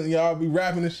chilling and y'all be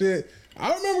rapping and shit.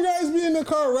 I remember guys being in the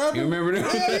car rapping. You remember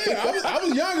that? Yeah. I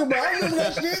was younger, but I remember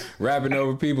that shit. Rapping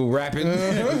over people rapping. We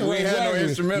ain't had no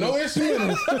instrumental. No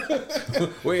instrumental.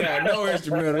 We had no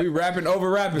instrumental. We rapping over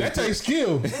rapping. That takes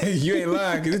skill. You ain't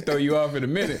lying because it throw you off in a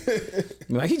minute.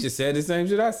 Like, he just said the same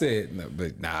shit I said. No,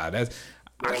 but nah,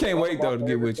 I can't wait though to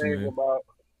get with you, man.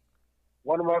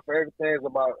 One of my favorite things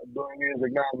about doing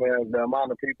music now, man, is the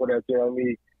amount of people that tell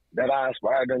me that I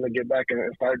inspired them to get back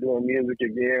and start doing music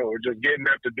again, or just getting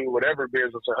them to do whatever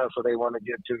business or hustle they want to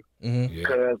get to.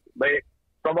 Because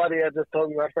somebody had just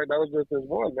told me, in fact, that was just this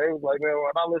one. They was like, man,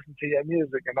 when I listen to your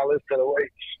music and I listen to the way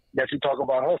that you talk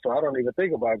about hustle, I don't even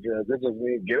think about drugs. It just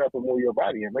means get up and move your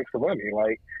body and make some money.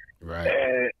 Like, right.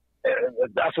 And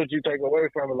that's what you take away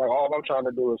from it. Like, all I'm trying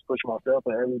to do is push myself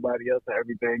and everybody else and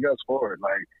everything else forward.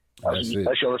 Like,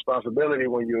 that's your responsibility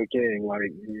when you're a king.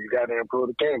 Like, you got to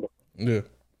improve the kingdom. Yeah.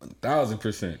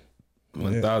 1,000%.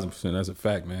 1,000%. That's a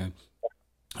fact, man.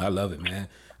 I love it, man.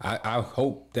 I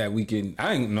hope that we can.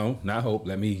 I ain't not hope.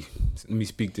 Let me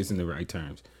speak this in the right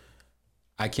terms.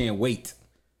 I can't wait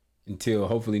until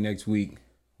hopefully next week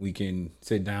we can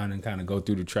sit down and kind of go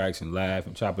through the tracks and laugh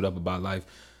and chop it up about life.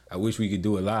 I wish we could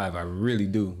do it live. I really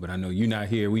do, but I know you're not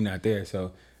here. We not there,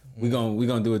 so we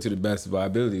gonna do it to the best of our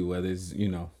ability. Whether it's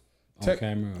on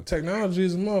camera. Technology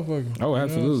is a motherfucker. Oh,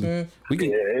 absolutely. You know we can.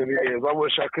 Yeah, it is. I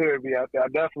wish I could be out there. I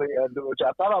definitely do it.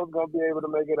 I thought I was going to be able to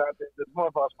make it out there this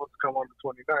month. I was supposed to come on the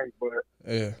 29th, but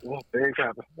things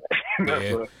happen.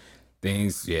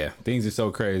 Things are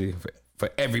so crazy for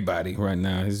everybody right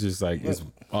now. It's just like it's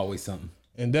always something.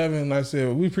 And Devin, like I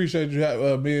said, we appreciate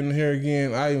you being here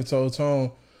again. I even told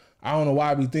Tone, I don't know why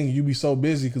I be thinking you be so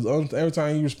busy, because every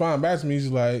time you respond back to me, he's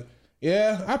like,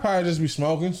 yeah, I probably just be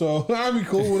smoking, so I'll be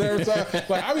cool with every time.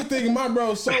 Like, I be thinking my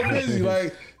bro's so busy.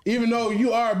 Like, even though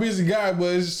you are a busy guy,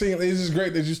 but it's just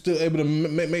great that you're still able to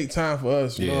make time for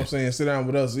us. You know what I'm saying? Sit down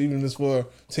with us, even just for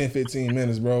 10, 15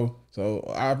 minutes, bro. So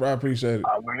I appreciate it.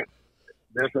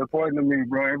 That's important to me,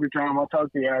 bro. Every time I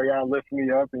talk to y'all lift me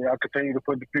up and y'all continue to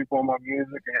put the people on my music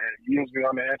and use me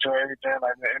on the intro and everything.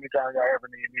 Like, anytime y'all ever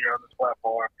need me on this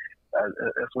platform,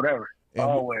 it's whatever.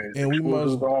 Always. And we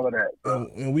most all of that.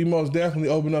 And we most definitely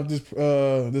open up this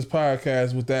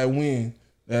podcast with that win.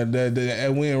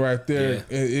 That win right there.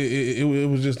 Yeah. It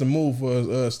was just a move for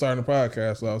us starting the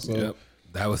podcast off. So yep.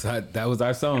 That was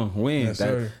our song, Win. Yes,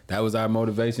 that was our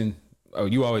motivation. Oh,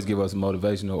 you always give us a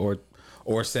motivational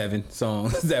or 7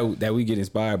 songs that we get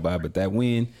inspired by, but that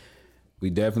Win, we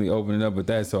definitely open it up with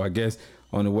that. So I guess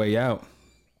on the way out,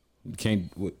 you can't.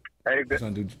 Hey,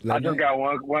 I just got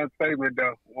one statement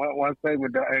though. One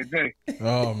statement though. Hey, Jay.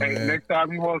 Oh man. Hey, next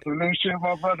time you want some new shit,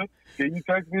 my brother, can you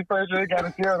text me first? You ain't got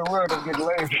to tell the world I'm getting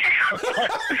lazy.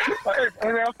 Hey,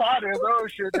 I'm tired of this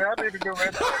old shit, man. I need to go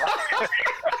back.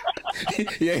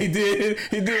 Yeah, he did.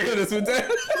 He did hit us with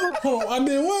that. Oh, I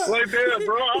did what? Like that,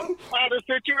 bro. I'm trying to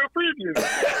send you a preview.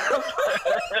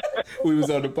 We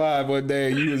was on the pod one day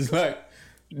and you was like,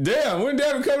 damn, when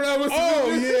Devin coming out with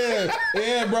some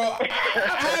yeah, bro. I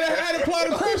had to apply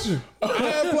the pressure.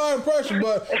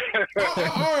 But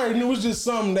I already knew it was just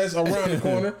something that's around the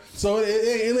corner. So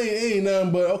it ain't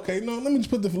nothing but, okay, no, let me just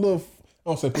put the little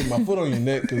don't say put my foot on your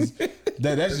neck because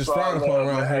that's just frowned upon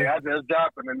around Hey, here. I just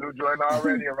dropped in the new joint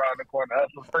already around the corner.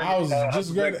 I was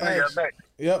just going to ask.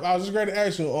 Yep, I was just going to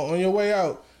ask you on your way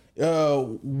out.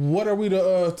 What are we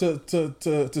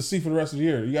to see for the rest of the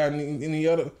year? You got any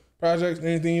other projects?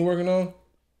 Anything you working on?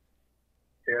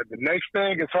 Yeah, the next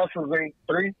thing is Hustles Inc.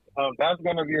 3. That's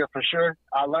gonna be it for sure.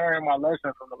 I learned my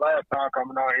lesson from the last time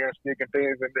coming out here and speaking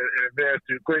things in advance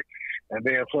too quick, and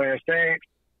then playing stage.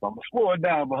 So I'm gonna slow it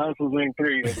down, but Hustles Inc.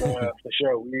 3 is for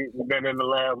sure. We've been in the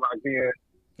lab locked in.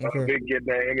 Okay. Big getting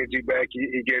that energy back.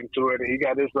 He getting to it, and he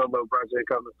got this solo project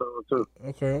coming soon too.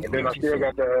 Okay. And then I still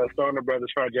got the Stoner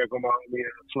Brothers project on my homie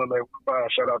Slim.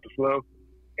 Shout out to Slim.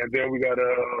 And then we got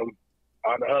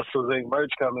on the Hustles Inc.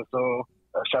 merch coming soon.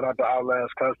 Shout out to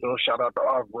Outlast Custom. Shout out to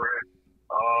Off Brand.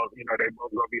 They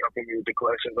both gonna be helping me with the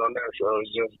collections on that. So it's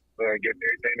just getting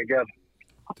everything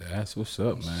together. That's what's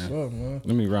up, man. What's up, man?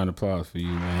 Let me round of applause for you,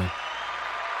 man.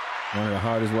 One of the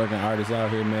hardest working artists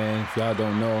out here, man. If y'all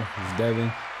don't know, it's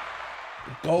Devin.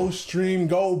 Go stream,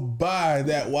 go buy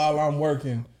that while I'm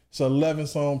working. It's an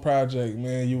 11-song project,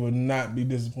 man. You will not be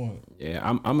disappointed. Yeah,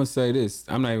 I'm gonna say this.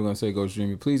 I'm not even gonna say go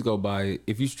stream it. Please go buy it.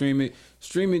 If you stream it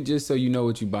just so you know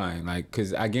what you're buying. Like,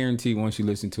 cause I guarantee once you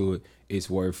listen to it, it's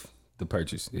worth the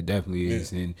purchase. It definitely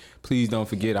is. And please don't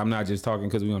forget, I'm not just talking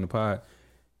because we on the pod.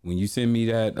 When you send me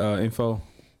that info,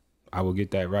 I will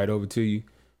get that right over to you.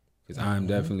 Cause I'm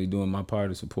definitely doing my part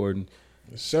of supporting.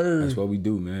 Yes, sir. That's what we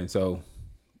do, man. So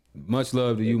much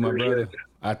love to you, my brother.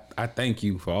 I thank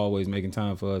you for always making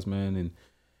time for us, man, and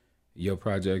your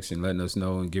projects and letting us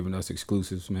know and giving us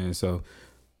exclusives, man. So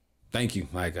thank you.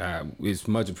 Like, it's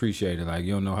much appreciated. Like,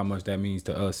 you don't know how much that means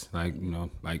to us. Like,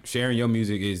 like sharing your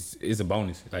music is a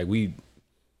bonus. Like, we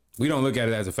don't look at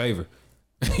it as a favor.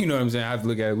 You know what I'm saying? I have to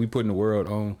look at it. We putting the world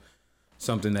on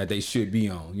something that they should be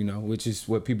on, which is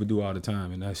what people do all the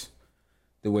time, and that's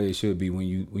the way it should be when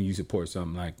you support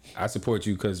something. Like, I support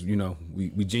you because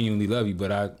we genuinely love you,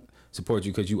 but I support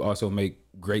you because you also make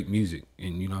great music,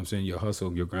 and you know what I'm saying, your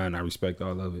hustle, your grind, I respect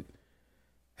all of it,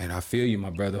 and I feel you, my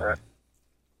brother. That's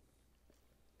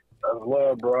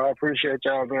love, bro. I appreciate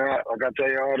y'all, man. Like I tell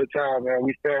you all the time, man,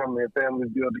 we family and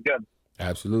families build together.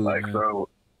 Absolutely, like, man. So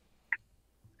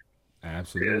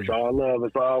absolutely, it's all love.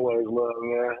 It's always love,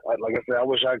 man. Like I said, I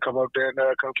wish I could come up there and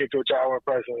come kick it with y'all in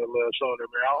person a little sooner,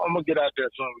 man. I'm gonna get out there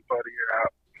soon before the year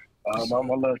out. I'm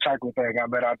a little chocolate thing. I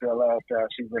met out there last time.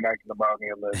 She's been acting about me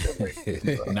a little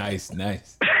bit. So. Nice.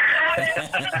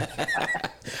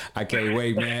 I can't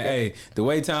wait, man. Hey, the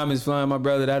way time is flying, my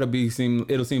brother,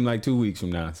 it'll seem like 2 weeks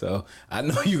from now. So I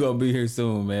know you're gonna be here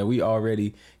soon, man. We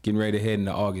already getting ready to head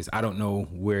into August. I don't know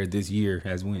where this year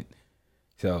has went.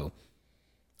 So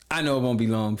I know it won't be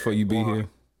long before you be here.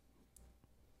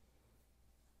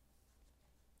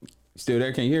 Still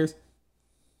there? Can you hear us?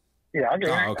 Yeah, I can hear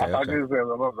you. Okay, I thought you said a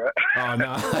little bit. Oh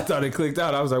no, I thought it clicked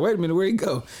out. I was like, wait a minute, where'd he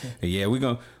go? Yeah, we're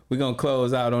gonna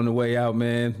close out on the way out,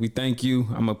 man. We thank you.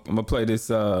 I'm gonna play this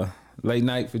late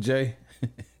night for Jay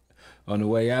on the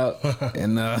way out,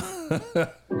 and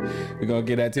we're gonna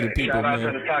get that to the people, Shout out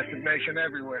man. to the Toxic Nation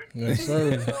everywhere. Yes,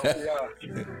 sir.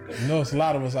 It's a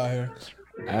lot of us out here.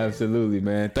 Absolutely,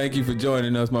 man. Thank you for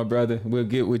joining us, my brother. We'll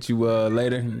get with you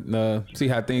later, see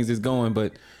how things is going,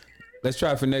 but let's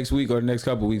try for next week or the next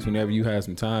couple of weeks whenever you have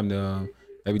some time to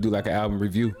maybe do like an album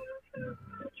review.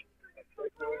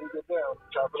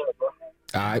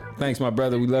 All right. Thanks, my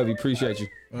brother. We love you. Appreciate you.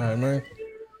 All right, man.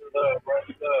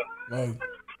 Love.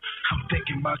 I'm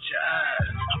thinking about your eyes.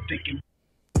 I'm thinking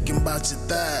about your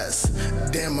thighs.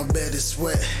 Damn, I bet it's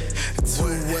wet. 2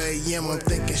 a.m. I'm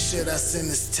thinking, should I send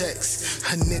this text?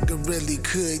 A nigga really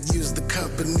could use the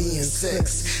company and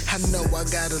sex. I know I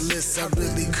got a list I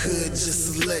really could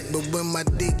just select, but when my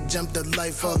dick jumped to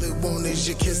life, all it want is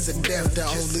your kiss of death. The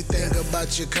only thing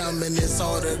about you coming is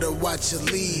harder to watch you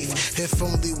leave. If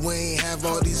only we ain't have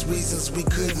all these reasons we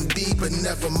couldn't be, but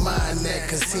never mind that,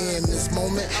 cause here in this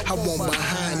moment, I want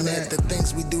behind that. The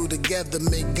things we do together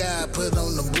make God put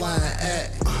on the blind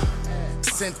act.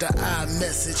 Sent the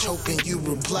iMessage hoping you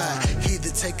reply. Either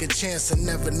take a chance or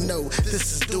never know.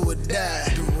 This is do or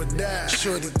die. Do or die.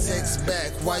 Shorty text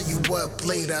back, why you up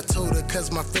late? I told her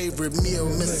cause my favorite meal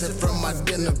missing from my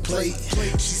dinner plate.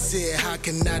 She said, how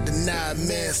can I deny a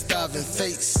man starving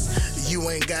face? You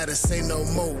ain't gotta say no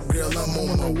more, girl, I'm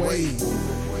on my way.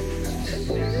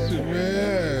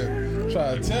 Man,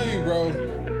 try to tell you, bro.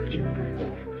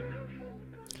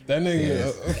 That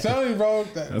nigga, I'm telling you, bro.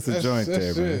 That's a joint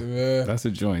there, man. That's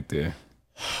a joint there.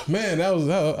 Man, that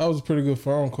was a pretty good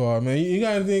phone call, man. You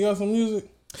got anything else on music?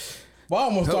 Well, I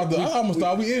almost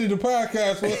thought we ended the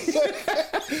podcast for a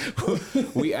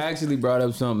second. We actually brought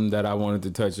up something that I wanted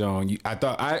to touch on. I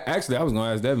was going to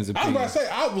ask Devin's opinion. I was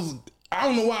about to say, I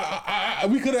don't know why.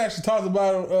 We could have actually talked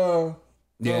about it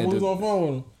when we was on the phone with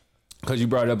him. Because you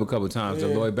brought it up a couple of times to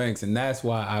Lloyd Banks, and that's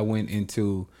why I went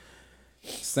into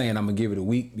saying I'm going to give it a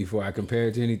week before I compare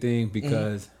it to anything,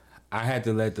 because I had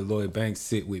to let the Lloyd Banks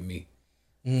sit with me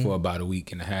for about a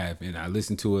week and a half, and I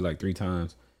listened to it like 3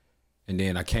 times, and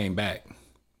then I came back,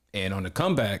 and on the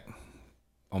comeback,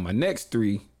 on my next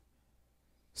 3,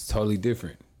 it's totally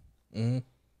different.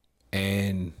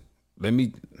 And let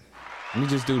me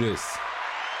just do this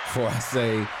before I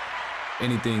say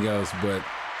anything else, but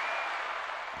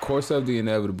Course of the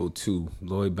Inevitable 2,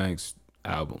 Lloyd Banks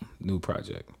album, new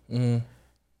project.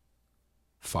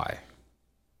 Fire.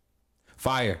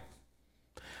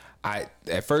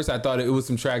 At first I thought it was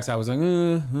some tracks I was like,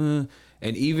 and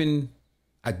even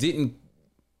I didn't,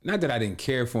 not that I didn't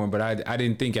care for them, but I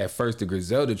didn't think at first the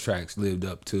Griselda tracks lived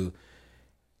up to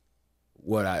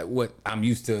what I'm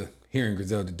used to hearing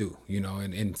Griselda do,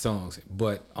 in songs.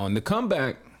 But on the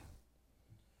comeback,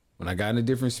 when I got in a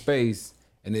different space,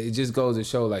 and it just goes to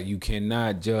show, like, you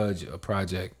cannot judge a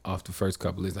project off the first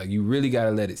couple. It's like, you really got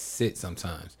to let it sit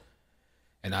sometimes.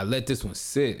 And I let this one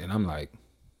sit, and I'm like,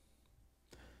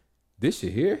 this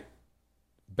shit here?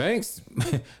 Banks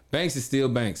is still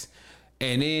Banks.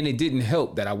 And then it didn't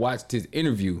help that I watched his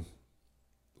interview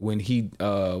when he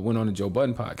went on the Joe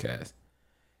Budden podcast.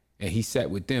 And he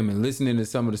sat with them and listening to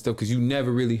some of the stuff, because you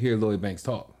never really hear Lloyd Banks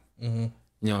talk.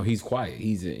 He's quiet.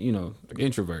 He's like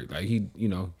introvert. Like,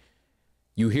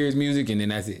 you hear his music and then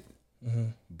that's it.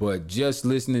 But just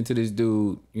listening to this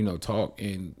dude, talk,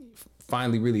 and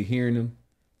finally really hearing him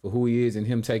for who he is, and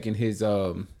him taking his,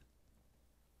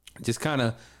 just kind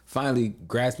of finally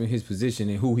grasping his position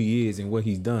and who he is and what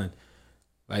he's done.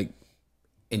 Like,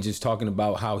 and just talking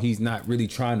about how he's not really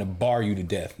trying to bar you to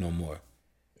death no more.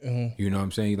 You know what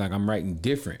I'm saying? Like, I'm writing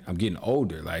different. I'm getting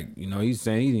older. Like, he's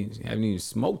saying he haven't even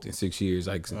smoked in 6 years.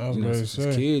 Like, since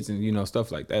his kids and,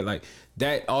 stuff like that. Like,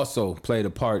 that also played a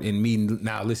part in me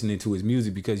now listening to his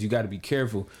music, because you got to be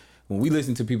careful. When we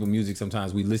listen to people's music,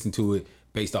 sometimes we listen to it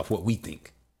based off what we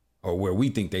think or where we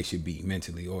think they should be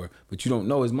mentally, but you don't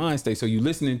know his mind state. So you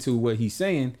listening to what he's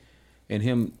saying and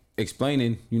him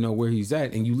explaining, where he's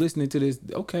at, and you listening to this,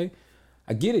 okay,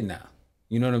 I get it now.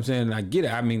 You know what I'm saying? I get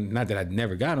it. I mean, not that I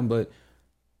never got him, but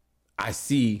I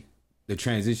see the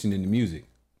transition in the music.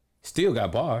 Still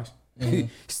got bars.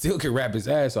 Still can rap his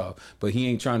ass off, but he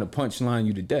ain't trying to punchline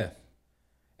you to death.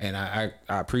 And I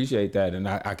appreciate that, and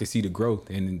I can see the growth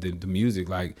in the music.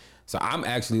 Like, so I'm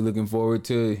actually looking forward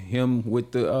to him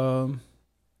with the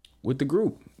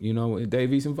group, with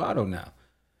Dave East and Vado now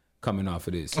coming off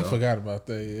of this. So. I forgot about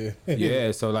that, yeah.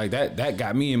 Yeah, so like that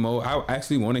got me in mode. I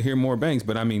actually want to hear more Banks,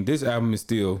 but I mean, this album is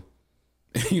still,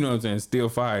 you know what I'm saying, still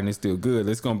fire, and it's still good.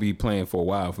 It's going to be playing for a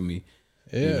while for me.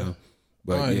 Yeah.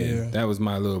 But that was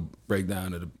my little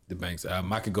breakdown of the Banks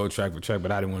album. I could go track for track,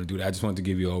 but I didn't want to do that. I just wanted to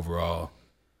give you overall,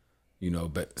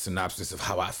 synopsis of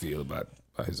how I feel about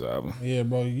his album. Yeah,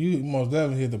 bro, you most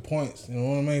definitely hit the points.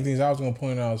 One of the main things I was going to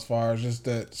point out as far as just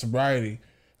that sobriety,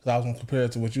 because I was going to compare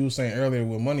it to what you were saying earlier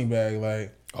with Moneybagg.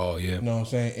 Like, oh, yeah. You know what I'm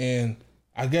saying? And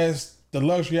I guess the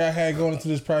luxury I had going into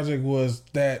this project was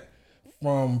that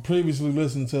from previously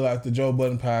listening to, like, the Joe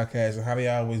Budden podcast and how they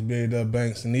always build up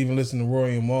Banks, and even listening to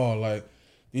Rory and Mal, like,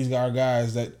 these are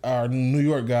guys that are New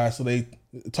York guys, so they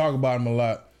talk about him a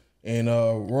lot. And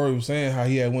Rory was saying how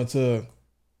he had went to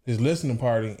his listening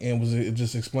party and was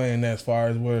just explaining that as far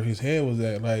as where his head was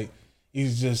at. Like,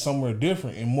 he's just somewhere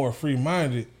different and more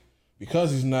free-minded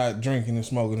because he's not drinking and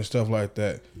smoking and stuff like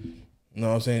that. You know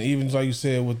what I'm saying? Even like you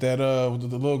said with that with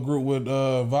the little group with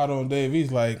Vado and Dave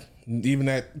East, like, even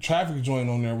that Traffic joint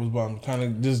on there was kind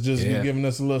of just giving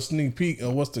us a little sneak peek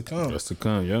of what's to come. What's to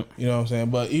come, yep. You know what I'm saying?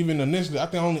 But even initially, I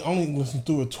think I only listened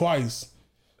through it twice.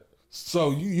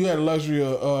 So you had the luxury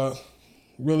of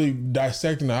really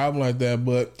dissecting the album like that.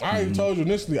 But I already told you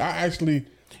initially, I actually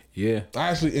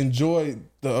enjoyed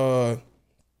the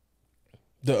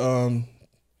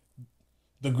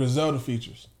Griselda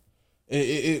features.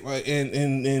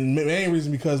 And main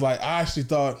reason because, like, I actually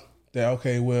thought that,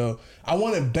 okay, well, I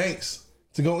wanted Banks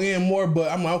to go in more, but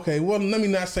I'm like, okay, well, let me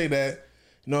not say that.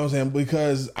 You know what I'm saying?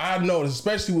 Because I noticed,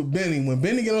 especially with Benny, when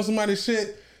Benny get on somebody's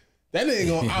shit, that nigga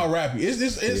gonna out rap you.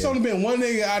 It's only been one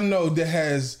nigga I know that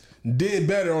has did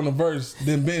better on the verse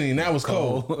than Benny, and that was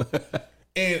Cole.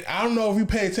 And I don't know if you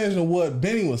pay attention to what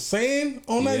Benny was saying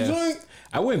on that joint.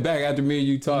 I went back after me and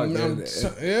you talked.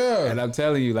 And I'm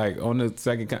telling you, like, on the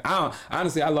second count,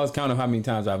 honestly, I lost count of how many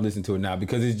times I've listened to it now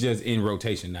because it's just in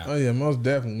rotation now. Oh, yeah, most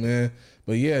definitely, man.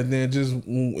 But yeah, then just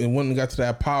when we got to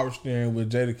that power steering with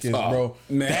Jadakiss, bro,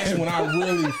 man. that's when I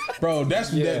really, bro, that's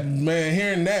that, man,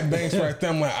 hearing that Banks right there,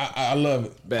 I'm like, I love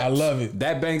it. I love it.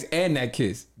 That Banks and that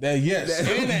Kiss. That, yes,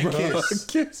 and that Bro, Kiss.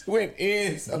 Kiss went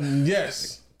in.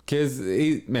 Yes. Kiss,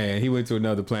 he went to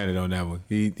another planet on that one.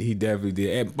 He definitely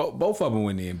did. And both of them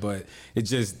went in, but it's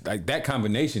just like that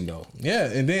combination though. Yeah,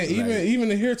 and then even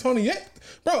to hear Tony Yayo,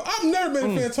 bro, I've never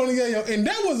been a fan of Tony Yayo, and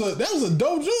that was a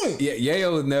dope joint. Yeah,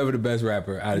 Yayo was never the best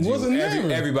rapper out of Wasn't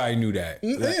never. Everybody knew that.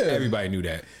 Yeah. Everybody knew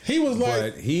that. He was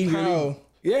like but he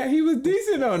he was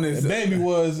decent on this. Baby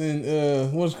was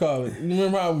in what's it called? You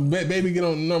remember how Baby get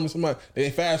on the number? Somebody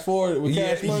they fast forward with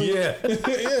Cash Money. Yeah,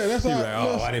 yeah. That's how.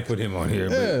 Like, why they put him on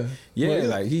here? Yeah, but yeah,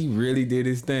 like he really did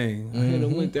his thing. I hit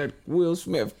him with that Will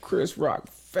Smith, Chris Rock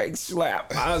fake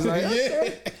slap. I was like,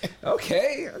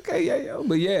 okay, Yayo.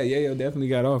 But yeah, Yayo definitely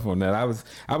got off on that. I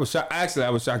was shocked. Actually,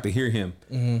 I was shocked to hear him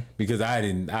because I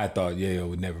thought Yayo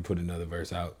would never put another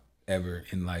verse out ever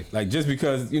in life. Like just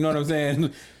because, you know what I'm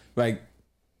saying? Like.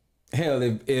 Hell,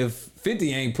 if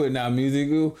 50 ain't putting out music,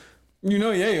 you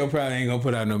know Yayo probably ain't gonna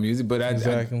put out no music. But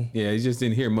exactly. He just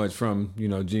didn't hear much from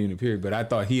Junior period. But I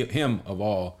thought him of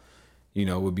all,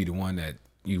 would be the one that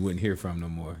you wouldn't hear from no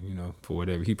more. For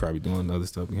whatever he probably doing other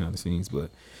stuff behind the scenes. But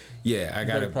yeah, I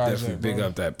gotta definitely big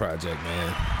up that project,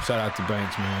 man. Shout out to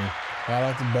Banks, man. Shout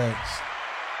out to Banks.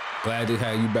 Glad to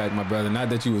have you back, my brother.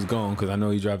 Not that you was gone, because I know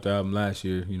he dropped the album last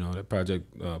year. That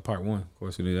project part 1. Of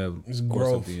course, it's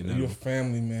growth. Your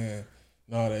family, man.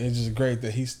 No, it's just great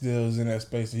that he still is in that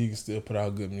space and he can still put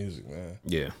out good music, man.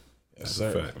 Yeah, yes, sir.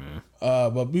 A fact, man.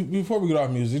 But before we get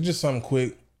off music, just something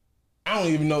quick. I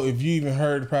don't even know if you even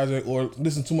heard the project or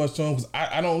listened too much to him, because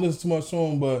I don't listen too much to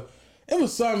him. But it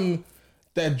was something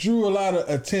that drew a lot of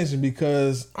attention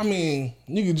because you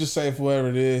could just say for whatever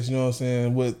it is, you know what I'm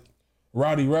saying, with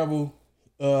Roddy Rebel,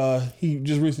 he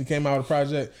just recently came out with a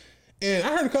project, and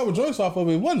I heard a couple joints off of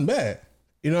it. It wasn't bad,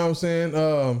 you know what I'm saying.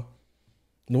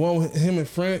 The one with him and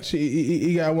French,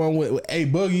 he got one with A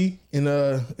Boogie and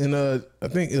I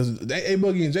think it was A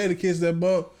Boogie and Jadakiss that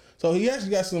bump. So he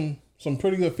actually got some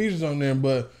pretty good features on there.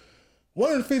 But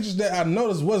one of the features that I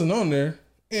noticed wasn't on there,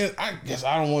 and I guess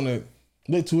I don't want to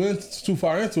look too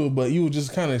far into it, but you would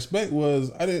just kind of expect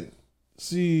was I didn't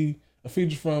see a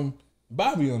feature from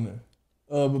Bobby on there.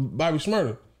 Bobby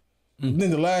Shmurda. I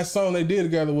think the last song they did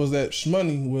together was that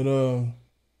Shmoney with I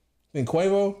think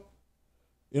Quavo.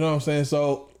 You know what I'm saying?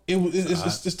 So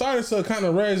it started to kind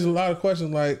of raise a lot of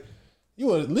questions. Like you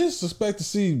would at least expect to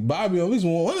see Bobby on at least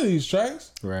one of these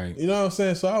tracks, right? You know what I'm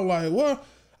saying? So I'm like, well,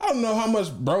 I don't know how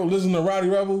much bro listen to Roddy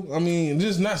Rebel.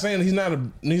 Just not saying he's not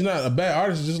a bad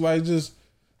artist. Just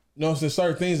you know what I'm saying,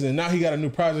 certain things. And now he got a new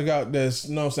project out that's,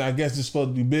 you know what I'm saying, I guess it's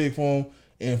supposed to be big for him.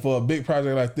 And for a big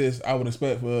project like this, I would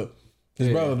expect for his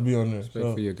brother to be on there. Expect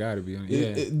for your guy to be on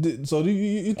there. Yeah. So do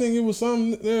you think it was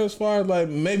something there as far as like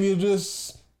maybe it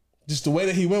just the way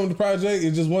that he went with the project,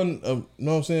 it just wasn't you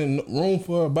know what I'm saying, room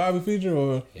for a Bobby feature?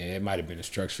 Or yeah, it might have been the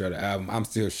structure of the album. I'm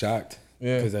still shocked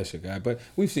because that's your guy. But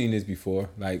we've seen this before.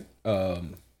 Like I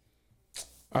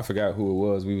forgot who it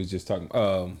was. We was just talking.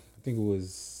 I think it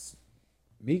was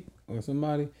Meek or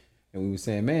somebody, and we were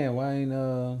saying, man, why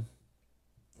ain't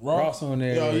Ross on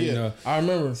there? Oh, yeah. I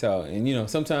remember. So, and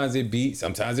sometimes it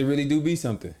really do be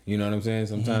something. You know what I'm saying?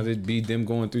 Sometimes it be them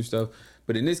going through stuff.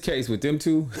 But in this case with them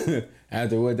two,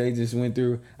 after what they just went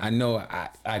through, I know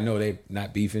they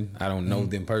not beefing. I don't know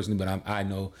them personally, but I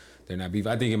know they're not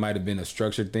beefing. I think it might have been a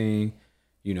structured thing.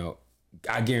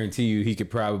 I guarantee you he could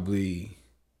probably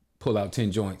pull out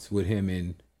 10 joints with him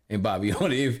and Bobby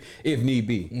on it if need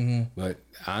be. But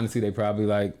honestly, they probably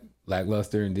like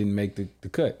lackluster and didn't make the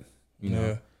cut.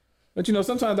 Yeah. But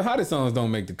sometimes the hottest songs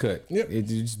don't make the cut. Yep. It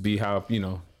just be how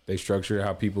they structure it,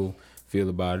 how people feel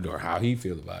about it, or how he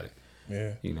feel about it.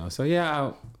 Yeah. So yeah, I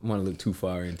don't want to look too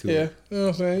far into it. Yeah. You know what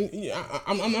I'm saying? Yeah,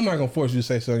 I'm not gonna force you to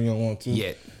say something you don't want to.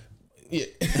 Yet. Yeah.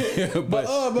 but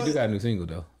he do got a new single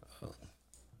though.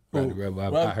 Roddy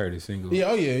Rebel. I heard his single.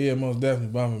 Yeah. Oh yeah. Most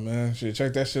definitely bumping, man. Shit,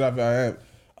 check that shit out. I have.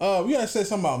 We gotta say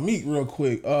something about Meek real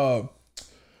quick.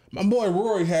 My boy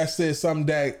Rory has said something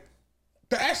that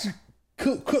actually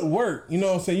could work. You know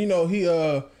what I'm saying? He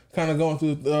kind of going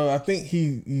through. I think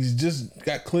he's just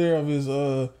got clear of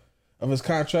his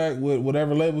contract with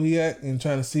whatever label he at, and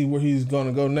trying to see where he's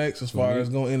gonna go next as far as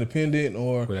going independent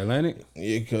or with Atlantic.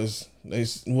 Yeah, because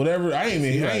whatever. I ain't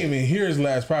even hear his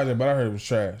last project, but I heard it was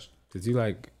trash. Cause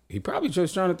he probably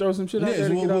just trying to throw some shit out there.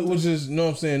 Which is, you know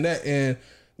what I'm saying, that, and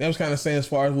that was kind of saying as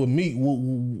far as with Meek,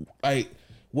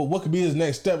 what could be his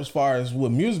next step as far as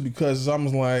with music, because it's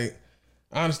almost like,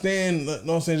 I understand, you know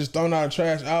what I'm saying, just throwing out a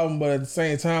trash album, but at the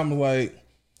same time, like,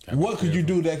 what could you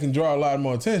do that can draw a lot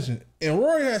more attention? And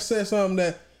Rory has said something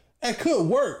that could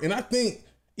work. And I think,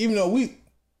 even though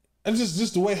it's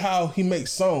just the way how he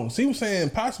makes songs. He was saying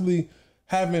possibly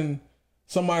having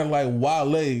somebody like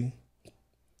Wale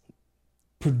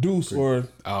produce or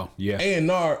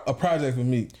A&R a project with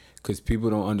me. Because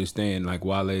people don't understand like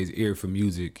Wale's ear for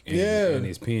music and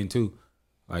his pen too.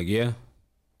 Like, yeah.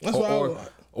 That's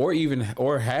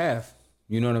or half.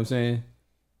 You know what I'm saying?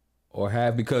 Or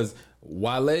half, because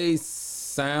Wale's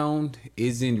sound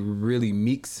isn't really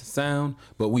Meek's sound,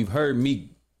 but we've heard Meek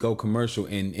go commercial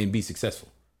and be successful.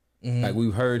 Mm-hmm. Like,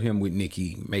 we've heard him with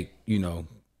Nicki make,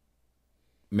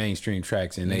 mainstream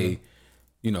tracks, and they,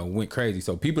 went crazy.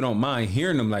 So people don't mind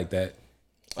hearing them like that.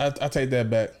 I take that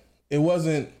back. It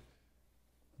wasn't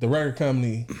the record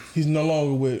company. He's no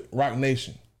longer with Roc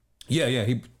Nation. Yeah,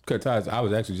 he cut ties. I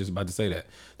was actually just about to say that.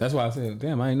 That's why I said,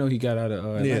 damn, I didn't know he got out of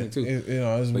Atlantic too.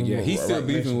 But yeah, he's still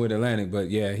beefing with Atlantic. But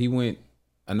yeah, he went.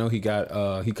 I know he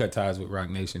cut ties with Roc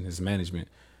Nation, his management,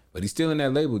 but he's still in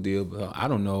that label deal. But I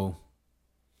don't know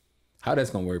how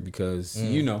that's gonna work, because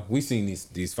we've seen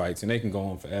these fights and they can go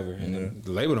on forever, and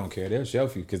the label don't care. They'll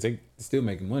shelf you because they still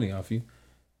making money off you.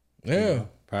 Yeah,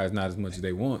 probably not as much as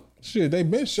they want. Shit, they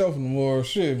been shelving them, or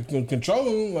shit,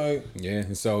 controlling them. Like, yeah,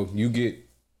 and so you get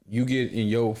in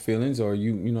your feelings, or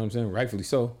you know what I'm saying, rightfully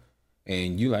so,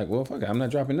 and you like, well, fuck it, I'm not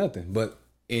dropping nothing. But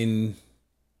in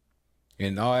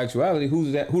all actuality,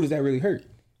 who does that really hurt?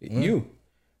 You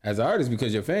as an artist,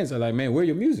 because your fans are like, man, where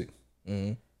your music?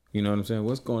 You know what I'm saying?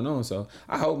 What's going on? So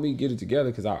I hope Meek get it together,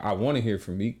 because I want to hear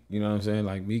from Meek. You know what I'm saying?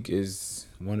 Like, Meek is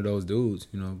one of those dudes,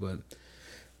 but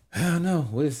I don't know.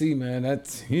 We'll see, man.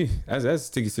 That's a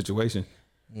sticky situation.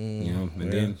 And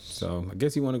then so I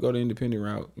guess he want to go the independent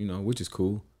route, which is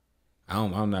cool. I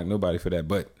don't knock nobody for that,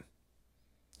 but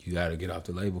you got to get off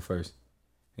the label first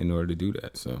in order to do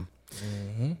that. So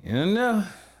I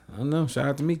don't know. Shout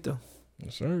out to Meek though.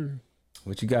 Yes, sir.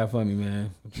 What you got for me,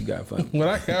 man? What you got for me? What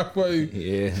I got for you?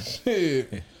 Yeah.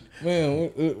 Shit.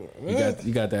 Man.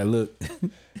 You got that look.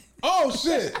 Oh,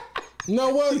 shit. You know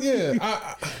what? Yeah.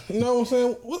 I you know what I'm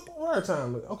saying? What our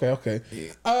time? Okay.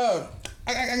 Yeah.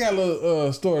 I got a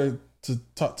little story to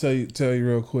tell you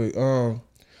real quick.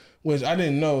 Which I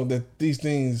didn't know that these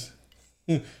things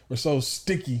were so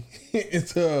sticky.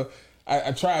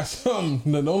 I tried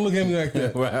something. No, don't look at me like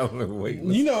that. Wait.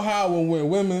 You know how when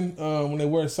women, when they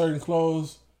wear certain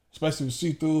clothes, especially with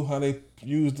see-through, how they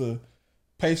use the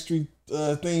pastry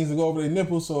things to go over their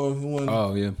nipples. So when,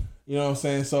 you know what I'm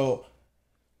saying? So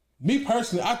me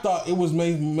personally, I thought it was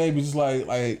maybe just like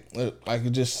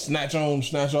it just snatch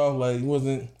off. Like, it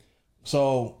wasn't.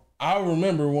 So I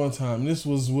remember one time, this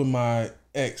was with my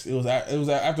ex. It was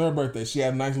after her birthday. She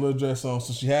had a nice little dress on,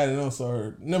 so she had it on, so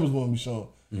her nipples wouldn't be shown.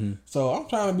 Mm-hmm. So I'm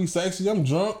trying to be sexy. I'm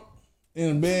drunk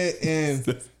in bed, and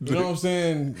you know what I'm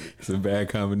saying? It's a bad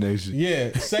combination.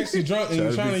 Yeah, sexy drunk, and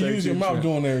you're trying to use your mouth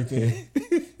doing everything.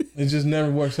 It just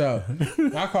never works out.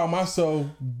 I call myself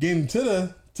getting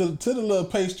to the little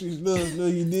pastries, little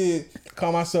you did.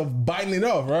 Call myself biting it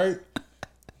off, right?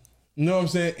 You know what I'm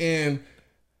saying? And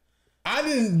I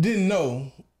didn't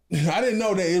know. I didn't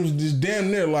know that it was just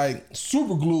damn near like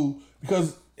super glue,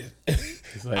 because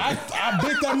like, I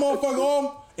bit that motherfucker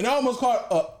off, and I almost caught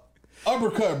a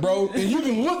uppercut, bro. And you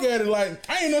can look at it like,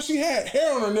 I didn't know she had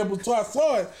hair on her nipples, so I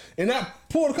saw it, and I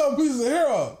pulled a couple pieces of hair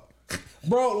off.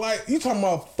 Bro, like, you talking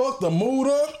about fuck the mood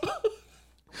up?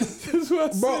 That's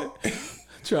what I said.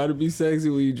 Try to be sexy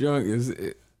when you drunk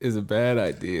is a bad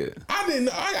idea. I didn't.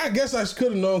 I guess I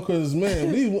could have known, because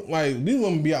man, these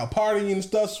women be out partying and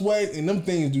stuff, sweat, and them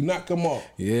things do not come off.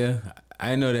 Yeah, I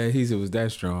didn't know that adhesive was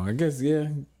that strong. I guess yeah,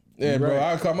 bro.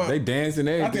 Right. I come out. They dancing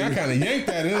there. I think I kind of yanked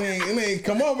that. It ain't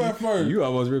come off at first. You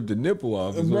almost ripped the nipple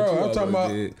off, bro. I'm talking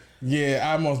about. Yeah,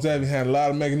 I almost definitely had a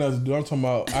lot of making up to do. I'm talking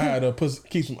about. I had to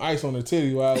keep some ice on the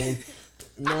titty while I was.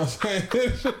 You know what I'm saying?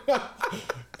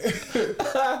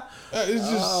 It's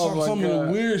just some of the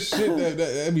weird shit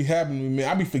that be happening to me, man.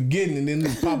 I be forgetting, and then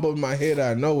it pop up in my head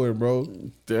out of nowhere, bro.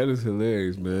 That is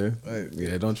hilarious, man.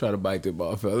 Yeah, don't try to bite the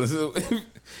ball, fellas.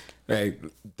 Hey,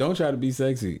 don't try to be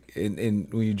sexy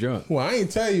and when you're drunk. Well, I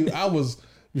ain't tell you,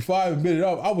 before I even bit it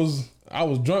off, I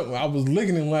was drunk. I was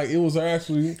licking it like it was her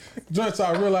actually drunk, so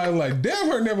I realized, like, damn,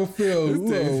 her never feel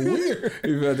weird.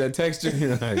 You felt that texture?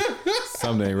 You're like,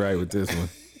 something ain't right with this one.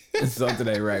 Something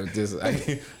ain't right with this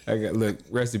one. I got look,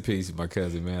 rest in peace, my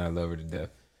cousin, man. I love her to death.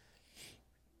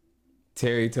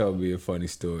 Terry told me a funny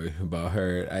story about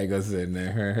her. I ain't gonna say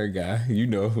that. Her guy. You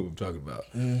know who I'm talking about.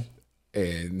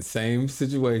 And same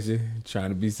situation,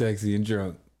 trying to be sexy and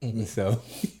drunk. So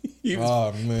he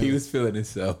was feeling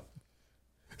himself.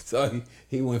 So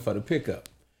he went for the pickup.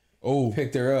 Oh,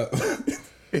 picked her up.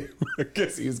 I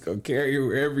guess he was gonna carry her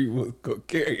wherever he was gonna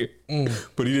carry her,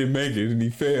 but he didn't make it, and he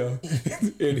fell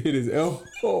and hit his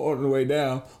elbow on the way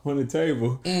down on the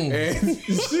table. And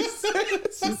she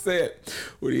said,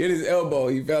 when he hit his elbow,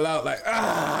 he fell out like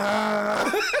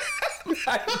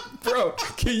like, bro,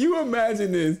 can you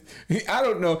imagine this? I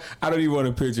don't know. I don't even want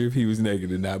to picture if he was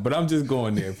naked or not, but I'm just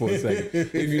going there for a second.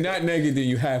 If you're not naked, then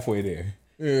you're halfway there.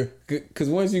 Yeah. Because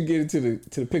once you get into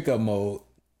the pickup mode,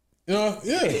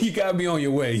 you gotta be on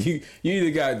your way. You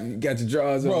either got your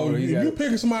drawers on. Bro, or you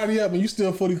picking somebody up and you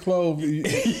still fully clothed.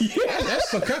 That's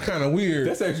kind of weird.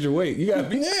 That's extra weight. You gotta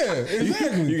be. Yeah,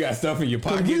 exactly. You got stuff in your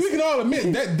pockets. We can all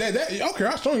admit that. Okay,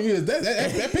 I'm showing you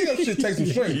that pickup shit takes some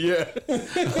strength. Yeah.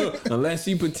 Unless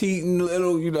she petite and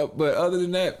little, But other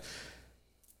than that,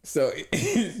 so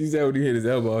she said when he hit his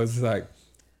elbow, it's like,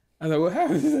 I was like, what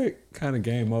happened? He's like, kind of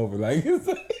game over. Like,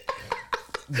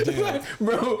 it's like,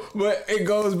 bro, but it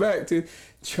goes back to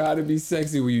try to be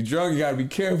sexy when you're drunk. You gotta be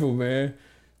careful, man.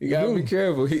 You gotta be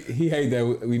careful. He hate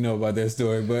that we know about that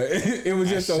story, but it was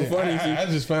just so funny. I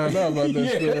just found out about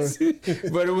that story.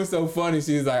 But it was so funny.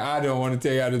 She's like, I don't want to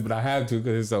tell you this, but I have to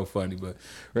because it's so funny. But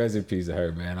rest in peace to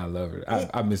her, man. I love her.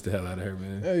 I miss the hell out of her,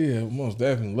 man. Hell yeah, most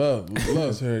definitely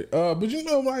loves her. But like, you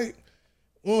know what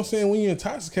I'm saying? When you're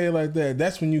intoxicated like that,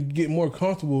 that's when you get more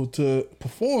comfortable to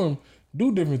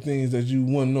do different things that you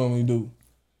wouldn't normally do. You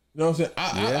know what I'm saying?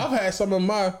 I've had some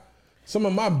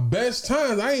of my best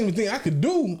times I didn't even think I could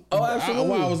do. Oh, absolutely.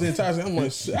 While I was intoxicated, I'm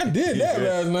like, I did that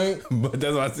last night. But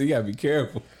that's why I say you gotta be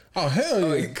careful. Oh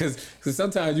hell yeah! Because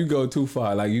sometimes you go too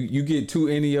far. Like you get too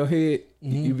into your head.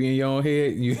 You be in your own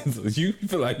head. You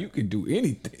feel like you can do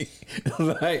anything.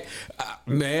 Like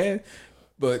man,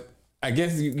 but I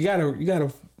guess you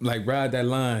gotta like ride that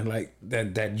line, like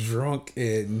that drunk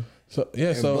and. So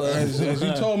as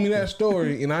you told me that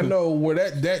story, and I know where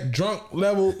that drunk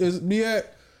level be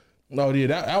at. No, yeah,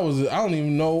 that was. I don't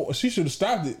even know. She should have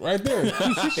stopped it right there.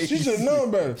 She should have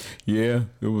known better. Yeah,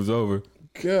 it was over.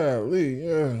 Golly,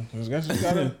 yeah. I guess you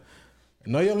gotta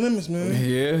know your limits, man.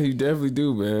 Yeah, you definitely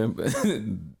do,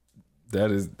 man. that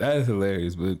is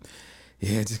hilarious, but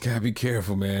yeah, just gotta be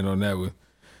careful, man, on that one.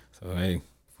 So hey.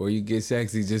 Before you get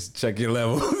sexy, just check your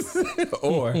levels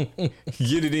or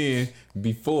get it in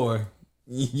before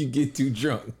you get too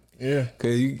drunk. Yeah.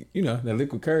 Cause you that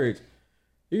liquid courage,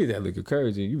 you get that liquid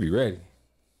courage and you be ready.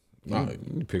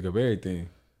 You pick up everything.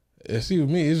 Yeah, see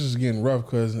with me, it's just getting rough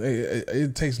because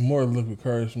it takes more liquid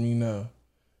courage for me now.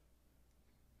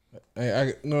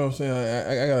 I know what I'm saying.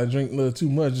 I gotta drink a little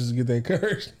too much just to get that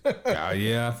courage.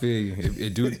 Yeah, I feel you.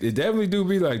 It definitely do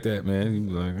be like that, man. You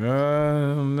be like,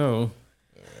 I don't know.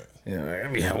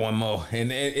 Let me have one more,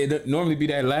 and it normally be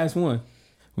that last one.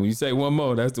 When you say one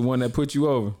more, that's the one that put you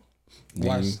over.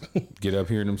 Then you get up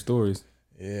hearing them stories.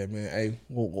 Yeah, man. Hey,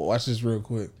 watch this real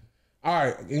quick. All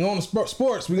right, and on the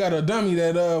sports, we got a dummy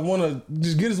that want to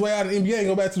just get his way out of the NBA and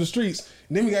go back to the streets.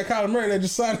 And then we got Kyler Murray that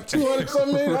just signed a $200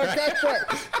 million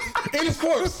contract in the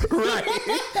sports. Right,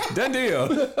 done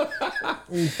deal. I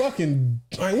mean, fucking,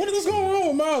 like, what is going on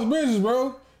with Miles Bridges,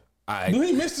 bro? Do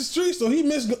he miss the streets? Do he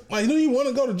do he want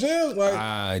to go to jail?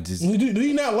 Like, do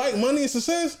he not like money and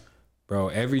success? Bro,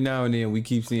 every now and then we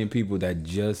keep seeing people that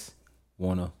just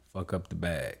want to fuck up the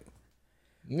bag.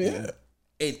 Yeah.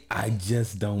 I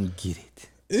just don't get it.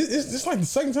 It's like the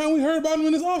second time we heard about him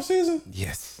in this offseason.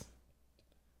 Yes.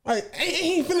 Like, ain't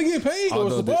he finna get paid?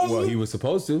 Well, he was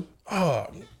supposed to.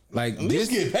 Like, at least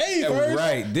get paid first.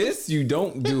 Right. This you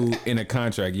don't do in a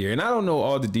contract year. And I don't know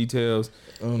all the details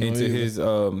into his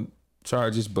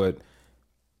charges, but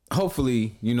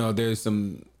hopefully, there's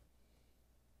some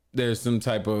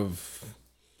type of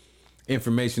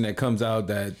information that comes out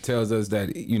that tells us that,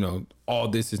 all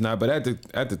this is not. But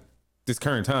at this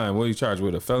current time, what are you charged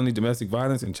with? A felony domestic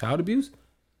violence and child abuse?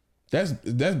 That's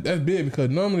big because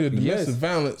normally domestic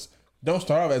violence don't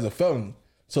start off as a felony.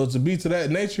 So to be to that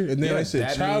nature, and then they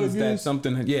said child abuse. That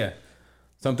something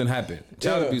happened.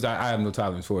 Child abuse, I have no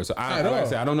tolerance for it. So like I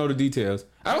said, I don't know the details.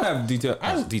 I don't have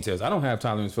details. I don't have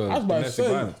tolerance for domestic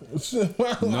violence.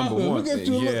 Number one.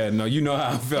 You know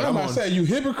how I felt. I'm about to say, you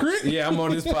hypocrite. Yeah, I'm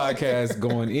on this podcast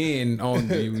going in on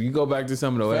you go back to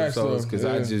some of those episodes because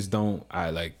I just don't.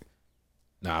 I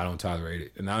don't tolerate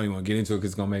it, and I don't even want to get into it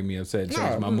because it's gonna make me upset and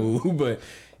change my mood. But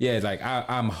yeah, like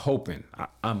I'm hoping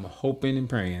and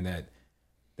praying that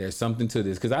there's something to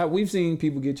this because we've seen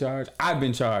people get charged. I've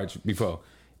been charged before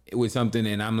with something,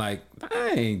 and I'm like, I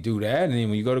ain't do that. And then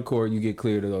when you go to court, you get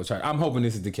cleared of those charges. I'm hoping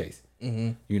this is the case.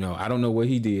 Mm-hmm. I don't know what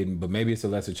he did, but maybe it's a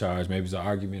lesser charge. Maybe it's an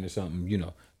argument or something.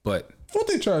 But what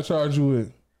they try to charge you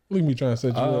with? Look at me trying to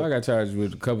set you up. I got charged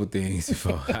with a couple things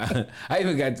before. I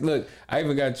even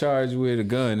got charged with a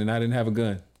gun, and I didn't have a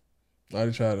gun. I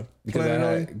did try to. Because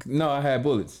I had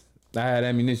bullets. I had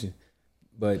ammunition.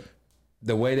 But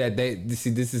the way that this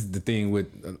is the thing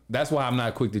with, that's why I'm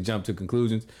not quick to jump to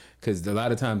conclusions, because a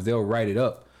lot of times they'll write it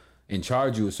up and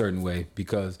charge you a certain way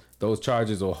because those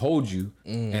charges will hold you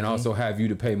and also have you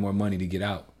to pay more money to get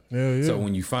out. Yeah. So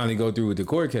when you finally go through with the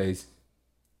court case,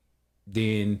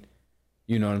 then,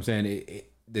 you know what I'm saying?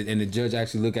 And the judge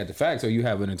actually look at the facts, or you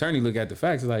have an attorney look at the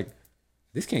facts. It's like,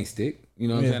 this can't stick. You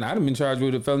know what I'm saying? I've been charged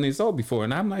with a felony assault before,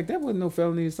 and I'm like, that wasn't no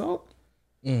felony assault.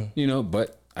 You know,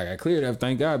 but I got cleared up,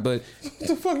 thank God. But what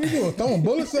the fuck you doing? Throwing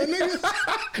bullets at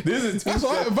niggas? This is if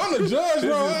I'm the judge,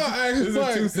 bro, I'll ask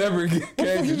like, two separate cases. What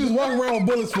the fuck you just walking around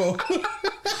with bullets for?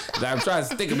 I'm trying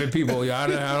to stick them in people, y'all. I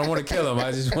don't want to kill them.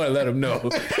 I just want to let them know.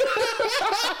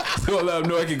 So I'll let them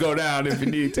know it can go down if you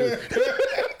need to.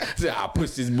 So I'll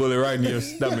push this bullet right in your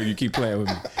stomach. You keep playing with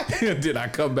me. Then I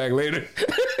come back later.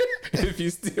 If you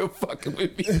still fucking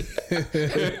with me.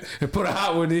 And put a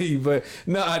hot one in you. But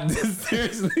nah,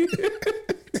 seriously.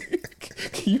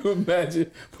 Can you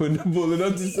imagine putting a bullet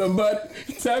up to somebody,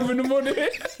 tapping them on the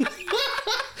head?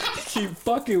 Keep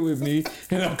fucking with me,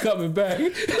 and I'm coming back,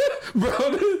 bro.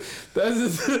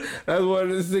 That's one of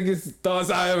the sickest thoughts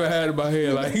I ever had in my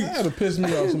head. Like, that had to piss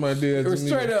me off. Somebody did to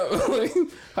straight me. up. Like,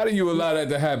 how do you allow that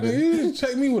to happen? Man, you just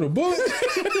check me with a bullet.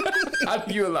 How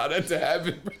do you allow that to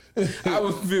happen? I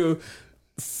would feel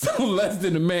so less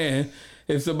than a man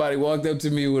if somebody walked up to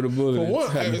me with a bullet. For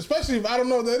one, especially if I don't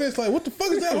know what that is. Like, what the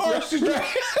fuck is that hard shit?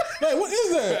 Like, what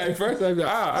is that? At first, I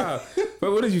go,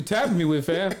 but what did you tap me with,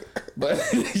 fam? But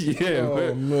yeah,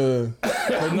 oh man.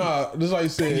 But nah, this is like you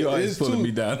said. It's pulling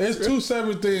me down. It's two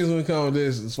separate things when it comes to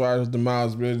this, as far as the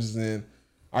Miles Bridges, and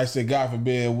I said, God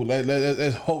forbid,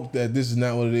 let's hope that this is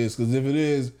not what it is. Because if it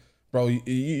is, bro,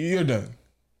 you're done.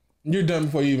 You're done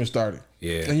before you even started.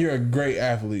 Yeah. And you're a great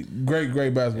athlete.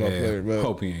 Great basketball player, bro.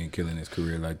 Hope he ain't killing his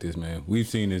career like this, man. We've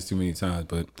seen this too many times,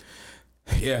 but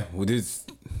yeah, well, this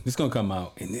gonna come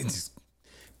out, and it just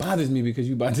bothers me because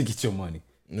you about to get your money.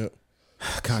 Yep.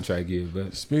 Contract year,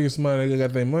 but speaking of somebody that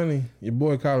got their money, your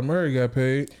boy Kyler Murray got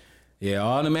paid. Yeah,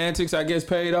 all the antics, I guess,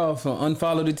 paid off.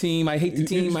 Unfollow the team. I hate the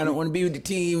team. I don't want to be with the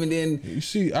team. And then you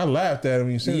see, I laughed at him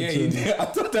when you sent it to me. I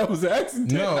thought that was an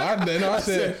accident. No, I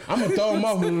said I'm gonna throw him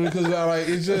off because I like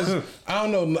it's just I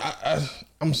don't know.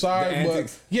 I'm sorry,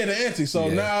 but yeah, the antics. So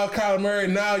now Kyler Murray,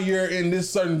 now you're in this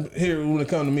certain here when it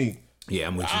comes to me. Yeah,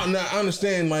 I'm with you. I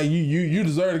understand, like you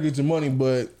deserve to get your money,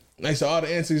 but like so all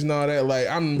the antics and all that, like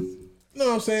you know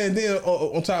what I'm saying. Then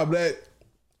on top of that.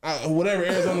 Whatever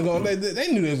Arizona going,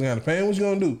 they knew they was gonna pay him. What you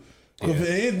gonna do? Because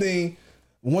for anything,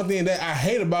 one thing that I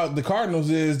hate about the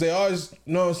Cardinals is they always,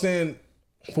 you know what I'm saying.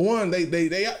 For one,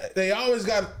 they always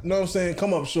got, you know what I'm saying,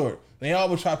 come up short. They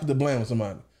always try to put the blame on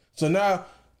somebody. So now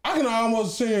I can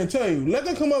almost sit here and tell you, let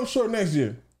them come up short next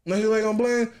year. Next year they gonna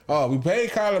blame. Oh, we paid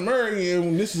Kyler Murray,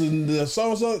 and this is the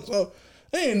so. So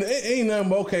it ain't nothing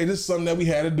but okay. This is something that we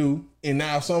had to do, and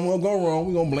now if something will go wrong,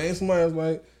 we gonna blame somebody else.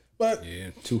 Like. But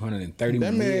yeah, $230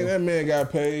 million. That man got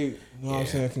paid. You know what I'm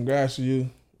saying? Congrats to you,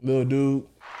 little dude.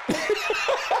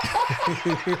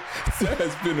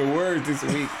 That's been the word this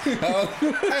week.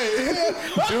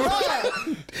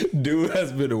 Dude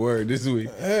has been the word this week.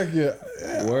 Heck yeah.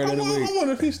 Word of the week. I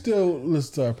wonder if he still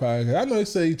listens to our podcast. I know he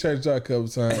said he changed our couple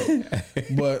times,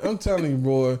 but I'm telling you,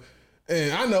 boy,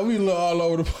 and I know we look all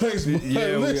over the place, but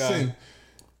listen,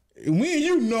 me and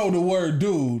you know the word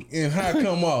dude and how it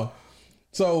come off.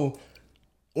 So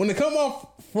when it come off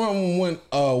from when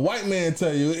a white man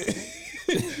tell you,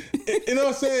 you know what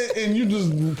I'm saying, and you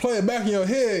just play it back in your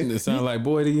head. It sound like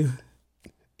boy to you?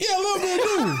 Yeah, a little bit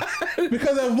dude.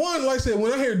 Because as one, like I said,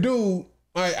 when I hear dude,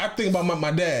 I think about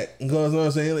my dad. Because you know what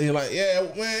I'm saying, he's like, yeah,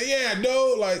 man, yeah,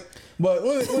 dude. Like, but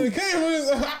when it came from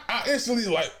this, I instantly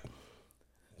like.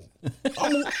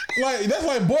 I'm like that's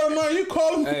like borderline. You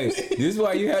call him. Hey, this is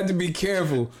why you had to be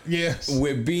careful. Yes,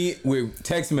 with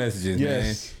text messages,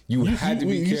 man. You had to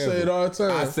be careful. You say it all the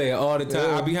time. I say it all the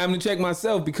time. I be having to check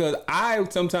myself because I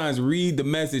sometimes read the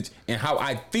message and how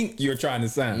I think you're trying to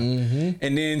sound,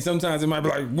 and then sometimes it might be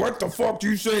like, "What the fuck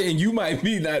you say?" And you might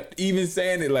be not even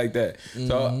saying it like that.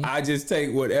 So I just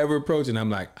take whatever approach, and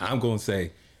I'm like, I'm gonna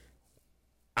say.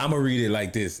 I'm gonna read it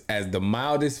like this as the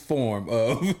mildest form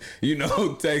of,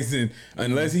 texting.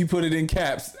 Unless he put it in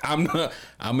caps, I'm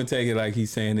gonna take it like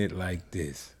he's saying it like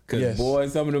this. Cause boy,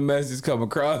 some of the messages come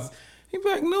across. He be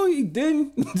like, no, he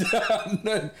didn't. I'm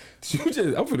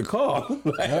for the call.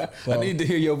 I need to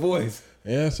hear your voice.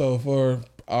 Yeah. So for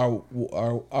our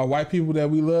white people that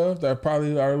we love, that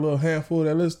probably are a little handful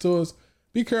that listen to us.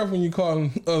 Be careful when you call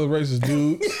them other races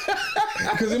dudes.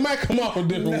 Because it might come off a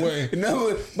different way.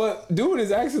 No, but dude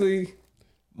is actually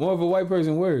more of a white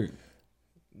person word.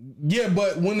 Yeah,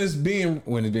 but when it's being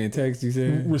text, you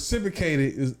said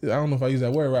reciprocated, I don't know if I use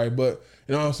that word right, but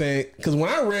you know what I'm saying? Because when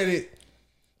I read it,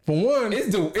 for one,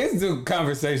 it's the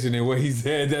conversation and what he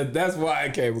said. That's why I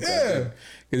came across it. yeah.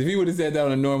 Because if he would have said that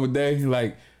on a normal day,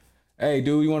 like, "Hey,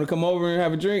 dude, you want to come over and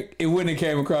have a drink?" It wouldn't have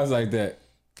came across like that.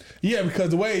 Yeah, because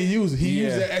the way he used it,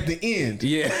 used it at the end.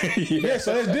 Yeah, yeah.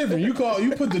 So that's different. You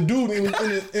put the dude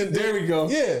in there we go.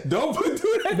 Yeah, don't put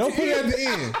it at the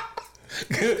end.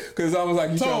 Because I was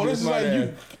like, so this is like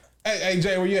you. Hey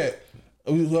Jay, where you at?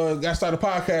 We got started a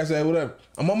podcast at whatever.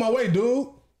 I'm on my way, dude.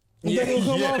 You think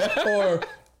it'll come off? Or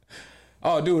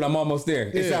oh, dude, I'm almost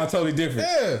there. It sounds totally different.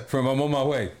 Yeah. From I'm on my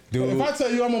way, dude. If I tell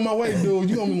you I'm on my way, dude,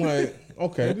 you gonna be like,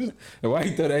 okay. Why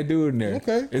you throw that dude in there?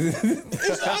 Okay.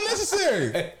 It's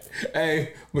unnecessary.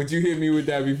 Hey, but you hit me with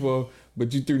that before.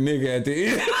 But you threw nigga at the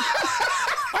end.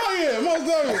 Oh yeah, most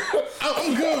of it.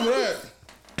 I'm good with that.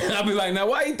 I'll be like, now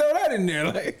why you throw that in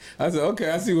there? Like, I said,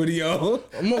 okay, I see what he on.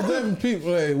 Most definitely,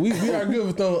 people, like, we are good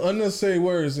with throwing unnecessary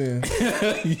words in.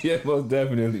 Yeah, most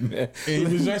definitely, man.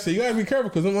 And you gotta be careful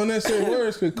because them unnecessary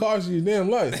words could cost you your damn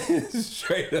life.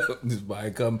 Straight up, this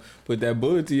body come put that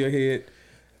bullet to your head.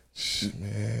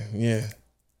 Man, yeah.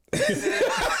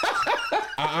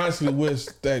 I honestly wish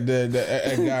that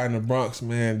guy in the Bronx,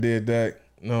 man, did that.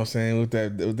 You know what I'm saying, with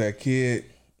that kid.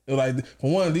 Like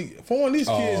for one of these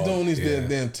kids doing these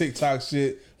damn TikTok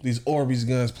shit, these Orbeez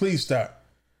guns, please stop.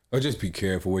 Or just be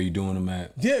careful where you doing them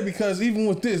at. Yeah, because even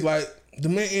with this, like the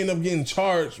man ended up getting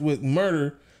charged with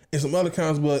murder and some other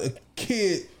counts, but a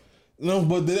kid, you know,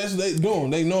 but that's what they doing.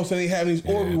 They know what I'm saying, they having these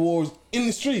Orbeez wars in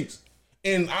the streets.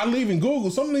 And I leave in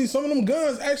Google, some of them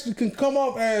guns actually can come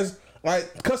off as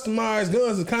like customized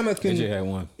guns and kind of can. AJ had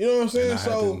one. You know what I'm saying? And I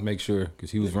had to make sure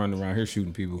because he was running around here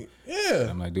shooting people. Yeah.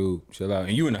 I'm like, dude, chill out.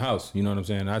 And you in the house, you know what I'm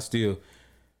saying? I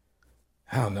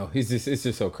don't know. It's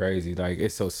just so crazy. Like,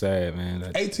 it's so sad, man.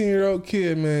 Like, 18-year-old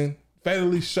kid, man,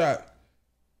 fatally shot.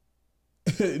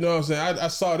 You know what I'm saying? I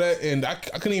saw that and I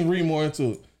couldn't even read more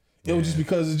into it. It was just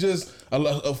because it's just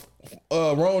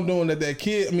a wrongdoing that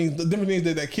kid. I mean, the different things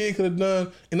that kid could have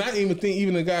done, and I didn't even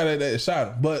think the guy that shot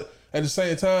him. But at the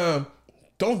same time,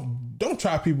 don't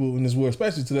try people in this world,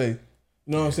 especially today.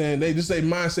 You know what I'm saying? They just say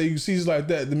mindset. You see, it's like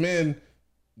that. The man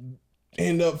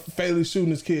ended up fatally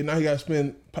shooting his kid. Now he got to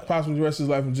spend possibly the rest of his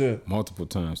life in jail. Multiple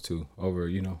times too. Over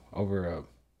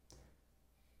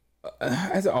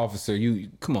as an officer, you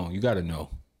got to know.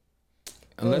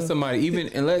 Unless somebody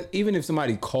even if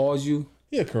somebody calls you,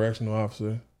 yeah, correctional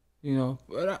officer. You know,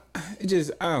 but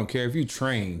I don't care if you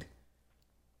trained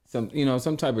some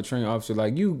type of trained officer.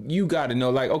 Like you got to know.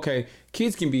 Like, okay,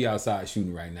 kids can be outside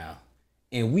shooting right now,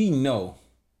 and we know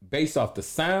based off the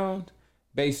sound,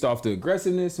 based off the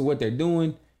aggressiveness and what they're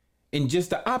doing, and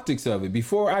just the optics of it.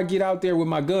 Before I get out there with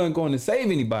my gun going to save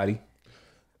anybody,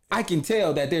 I can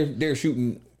tell that they're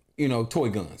shooting. You know, toy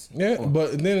guns. Yeah,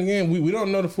 but then again, we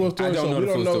don't know the full story, so we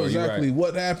don't know exactly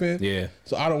what happened. Yeah.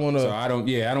 So I don't want to. I don't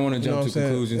want to jump to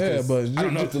conclusions. Yeah, but I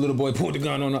don't know if the little boy pulled the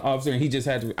gun on the officer and he just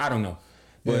had to. I don't know.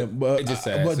 But it's just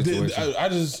sad. But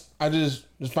I just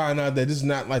find out that this is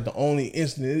not like the only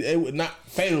incident. It was not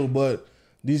fatal, but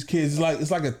these kids,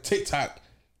 it's like a TikTok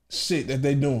shit that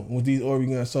they doing with these Orbeez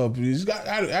guns. So you just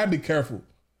gotta be careful.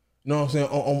 You know what I'm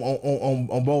saying?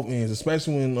 On both ends,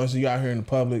 especially when you out here in the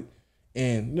public.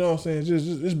 And you know what I'm saying?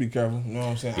 Just be careful. You know what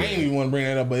I'm saying? I didn't even want to bring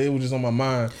that up, but it was just on my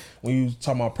mind when you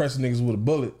talking about pressing niggas with a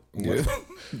bullet. Yeah.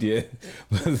 Yeah.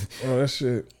 Oh, that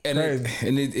shit crazy.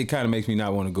 And it kind of makes me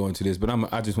not want to go into this, but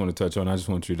I just want to touch on it. I just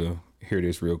want you to hear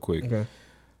this real quick. Okay.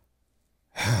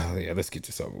 Yeah, let's get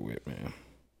this over with, man.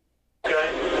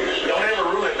 Okay? Don't ever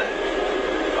ruin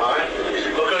that. All right?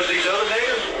 Because these other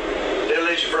niggas, they'll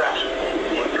let you browse.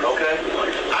 Okay?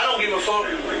 I don't give a fuck.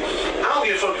 I don't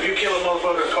give a fuck if you kill a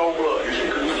motherfucker in cold blood.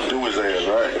 Do his ass,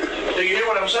 right? Do you hear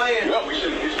what I'm saying? Yep.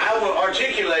 I will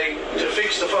articulate to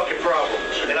fix the fucking problem.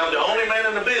 And I'm the only man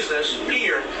in the business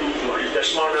here that's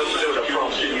smart enough to do it up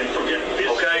front.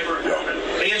 Okay?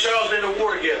 Me and Charles been to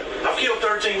war together. I've killed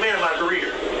 13 men in my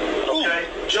career. Okay?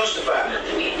 Justified.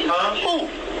 Huh?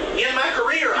 In my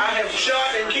career, I have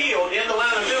shot and killed in the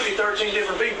line of duty 13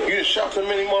 different people. You just shot so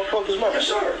many motherfuckers, man? Yes,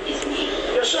 sir.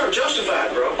 Yes, sir.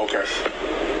 Justified, bro. Okay.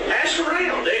 Ask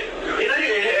around. Hey,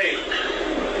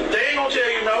 they ain't gonna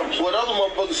tell you no. What other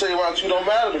motherfuckers say around you don't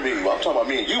matter to me. I'm talking about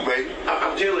me and you, baby.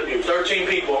 I'm telling you, 13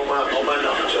 people on my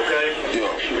numbers, okay?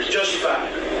 Yeah.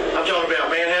 Justified. I'm talking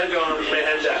about man had a gun, man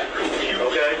had died.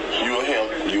 Okay? You and him.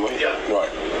 Yeah.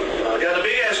 Right. Got a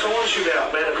big ass corn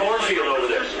shootout, man, a cornfield over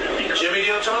there. Jimmy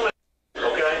Dale Thomas.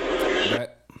 Okay?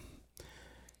 That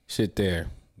shit there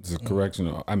is a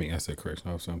correctional. I mean, I said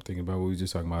correctional officer. I'm thinking about what we were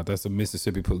just talking about. That's a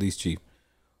Mississippi police chief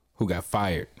who got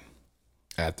fired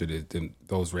after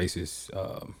those racist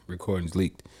recordings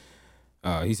leaked.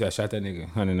 He said, I shot that nigga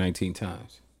 119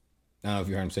 times. I don't know if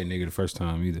you heard him say nigga the first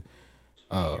time either.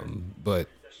 But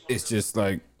it's just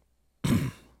like,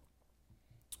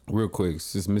 real quick,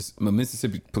 it's just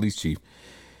Mississippi police chief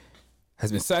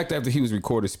has been sacked after he was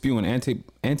recorded spewing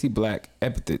anti-black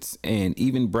epithets and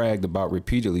even bragged about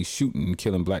repeatedly shooting and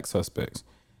killing black suspects.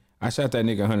 I shot that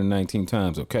nigga 119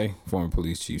 times, okay? Former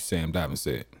police chief Sam Dobbins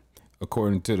said,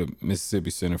 according to the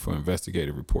Mississippi Center for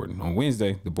Investigative Reporting. On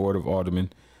Wednesday, the Board of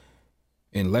Aldermen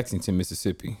in Lexington,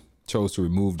 Mississippi, chose to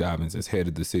remove Dobbins as head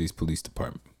of the city's police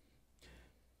department.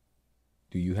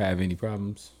 Do you have any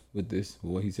problems with this,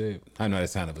 with what he said? I know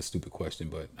that's kind of a stupid question,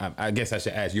 but I guess I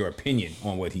should ask your opinion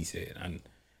on what he said.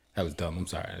 That was dumb. I'm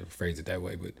sorry I phrased it that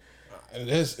way, but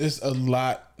it's a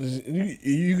lot.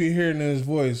 You can hear it in his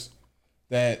voice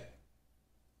that,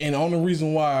 and the only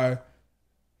reason why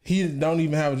he don't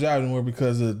even have a job anymore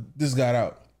because this got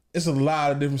out. It's a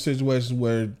lot of different situations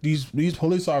where these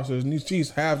police officers and these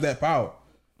chiefs have that power.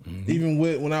 Mm-hmm. Even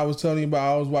when I was telling you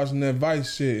about, I was watching that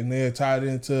Vice shit and they had tied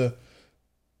into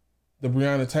the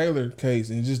Breonna Taylor case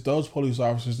and just those police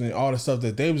officers and all the stuff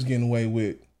that they was getting away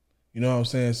with. You know what I'm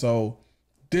saying? So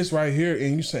this right here,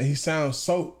 and you say he sounds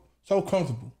so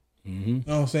comfortable. Mm-hmm. You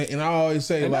know what I'm saying? And I always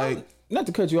say, and not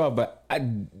to cut you off, but I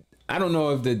don't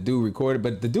know if the dude recorded,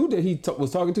 but the dude that he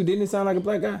was talking to, didn't it sound like a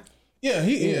black guy? Yeah,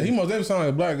 he most definitely sounded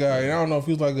like a black guy. And I don't know if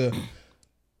he was like a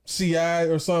CI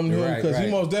or something, because he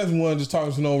most definitely wasn't just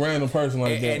talking to no random person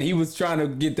like that. And he was trying to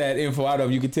get that info out of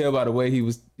him. You could tell by the way he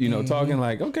was, talking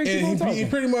like, okay, and he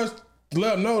pretty much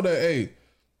let him know that, hey,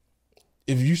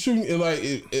 if you shoot me,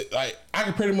 like I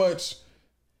can pretty much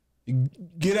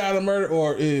get out of murder,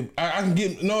 or if I can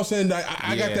get, you know what I'm saying? Like,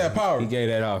 I got that power. He gave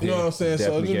that off. You know what I'm saying?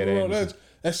 So just,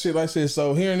 that shit, like I said,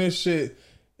 so hearing this shit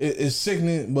is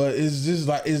sickening, but it's just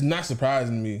like, it's not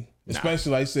surprising to me.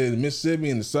 Especially like I said, Mississippi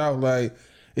and the South, like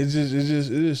it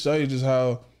just show you just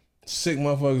how sick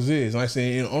motherfuckers is. Like I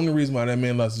said, and the only reason why that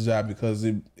man lost his job because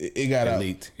it got out.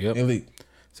 Leaked. Yep. It leaked.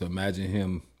 So imagine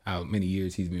him, how many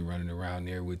years he's been running around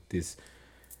there with this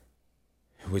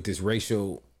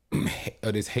racial,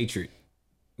 or this hatred,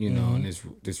 and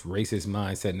this racist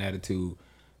mindset and attitude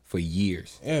for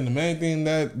years. And the main thing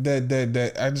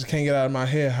that I just can't get out of my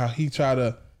head, how he tried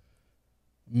to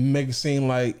make it seem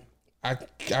like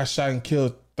I shot and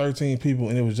killed 13 people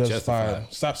and it was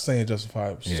justified. Stop saying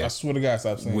justified. Yeah. I swear to God,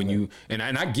 stop saying when that.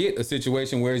 And I get a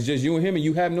situation where it's just you and him and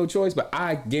you have no choice, but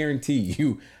I guarantee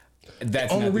you that's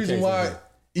the only not the reason case why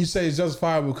you say it's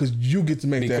justifiable because you get to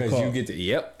make that call. Because you get to,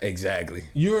 yep, exactly.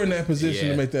 You're in that position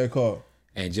to make that call.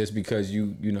 And just because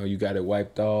you got it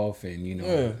wiped off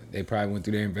and they probably went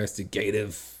through their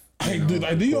investigative. Do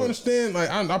you understand? Like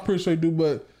I'm pretty sure you do,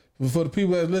 but for the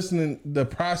people that's listening, the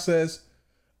process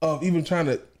of even trying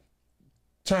to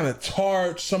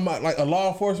charge somebody like a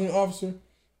law enforcement officer,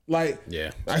 like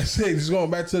I said, just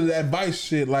going back to that Vice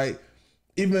shit, like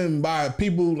even by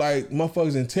people like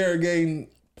motherfuckers interrogating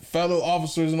fellow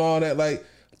officers and all that, like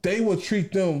they would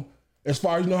treat them as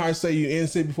far as, how I say you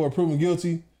innocent before proven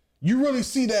guilty. You really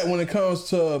see that when it comes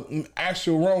to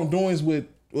actual wrongdoings with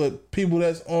people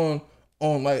that's on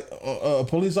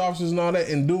police officers and all that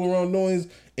and doing wrongdoings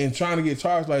and trying to get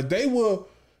charged. Like they will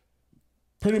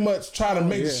pretty much try to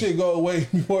make the shit go away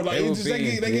before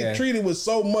they get treated with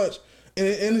so much, and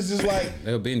it's just like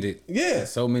they'll bend it. Yeah,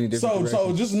 so many different directions.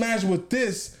 So just imagine with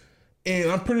this,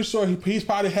 and I'm pretty sure he's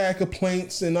probably had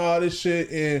complaints and all this shit,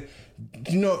 and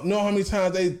know how many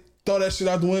times they throw that shit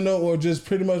out the window or just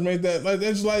pretty much make that like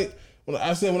that's like when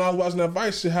I said when I was watching that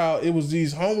Vice shit, how it was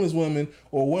these homeless women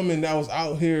or women that was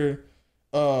out here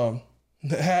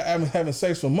having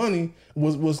sex for money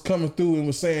was coming through and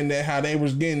was saying that how they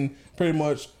was getting pretty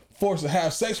much forced to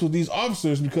have sex with these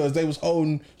officers because they was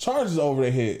holding charges over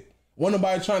their head. Wasn't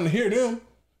nobody trying to hear them.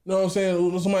 You know what I'm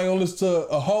saying? Somebody gonna listen to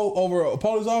a hoe over a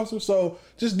police officer. So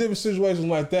just different situations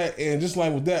like that, and just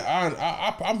like with that,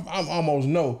 I almost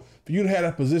know for you to have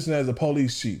that position as a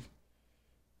police chief,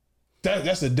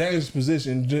 that's a dangerous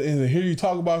position. And to hear you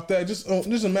talk about that, just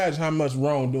imagine how much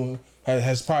wrongdoing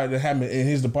has probably happened in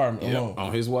his department alone.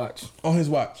 On his watch. On his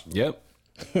watch. Yep.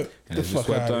 And it's just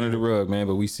swept under the rug, man.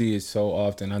 But we see it so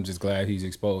often. I'm just glad he's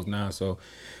exposed now, so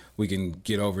we can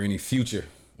get over any future.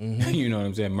 You know what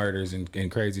I'm saying? Murders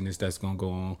and craziness that's gonna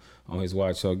go on his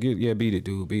watch. So beat it,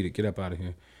 dude. Beat it. Get up out of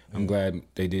here. I'm glad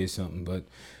they did something. But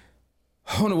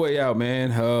on the way out,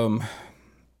 man, I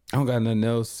don't got nothing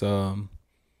else. I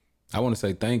want to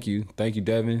say thank you,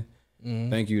 Devin.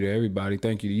 Thank you to everybody.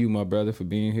 Thank you to you, my brother, for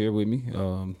being here with me.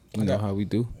 You know how we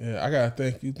do. Yeah, I gotta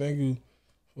thank you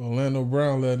Orlando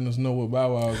Brown letting us know what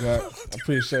Bow Wow got. I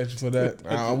appreciate you for that.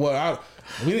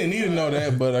 We didn't need to know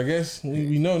that, but I guess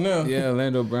we know now. Yeah,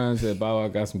 Orlando Brown said Bow Wow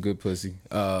got some good pussy.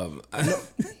 Bomb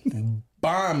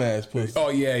ass pussy. Oh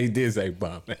yeah, he did say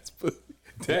bomb ass pussy.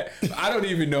 I don't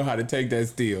even know how to take that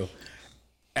still.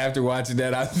 After watching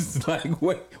that, I was like,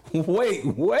 wait,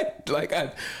 what? Like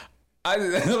I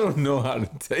don't know how to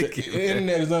take it. The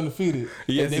internet is undefeated.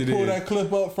 Yes, and they pulled that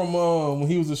clip up from when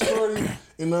he was a shorty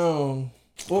in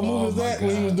what movie was that? God.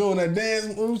 When he was doing that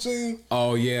dance routine.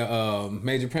 Oh yeah,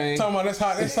 Major Payne. Talking about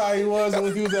that's how he was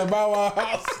when he was at Bow Wow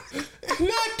house. Not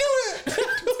do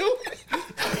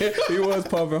it. He was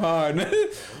pumping hard.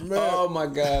 Oh my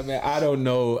God, man. I don't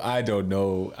know. I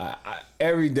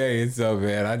every day it's so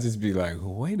bad. I just be like,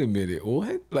 wait a minute,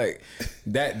 what? Like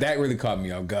that really caught me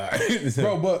off guard.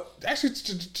 Bro, but actually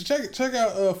check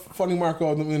out Funny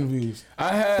Marco them interviews. I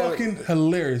have fucking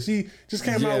hilarious. He just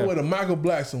came out with a Michael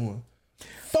Blackson one.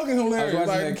 Fucking hilarious. I was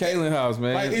watching that Caitlyn House,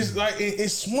 man.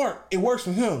 It's smart. It works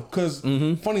for him because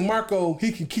Funny Marco,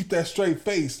 he can keep that straight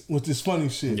face with this funny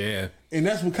shit. Yeah, and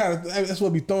that's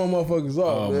what be throwing motherfuckers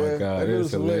off. Oh man. My God, it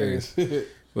was hilarious.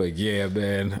 But yeah,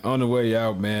 man. On the way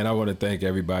out, man, I want to thank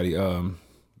everybody.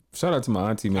 Shout out to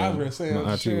my auntie, man. I was saying,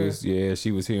 my auntie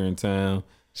she was here in town.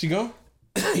 She gone?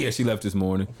 Yeah, she left this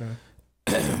morning.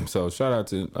 Okay. So shout out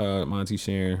to my auntie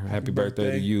Sharon. Happy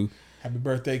birthday to you. Happy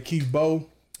birthday, Keith Bowe.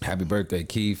 Happy birthday,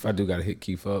 Keith. I do got to hit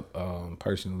Keith up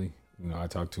personally. You know, I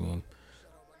talk to him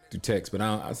through text, but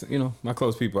my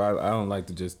close people, I don't like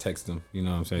to just text them. You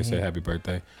know what I'm saying? Say happy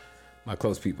birthday. My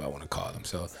close people, I want to call them.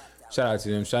 So shout out to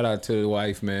them. Shout out to the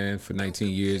wife, man, for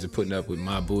 19 years of putting up with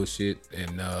my bullshit.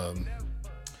 And I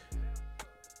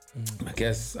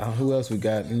guess who else we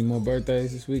got? Any more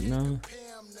birthdays this week now?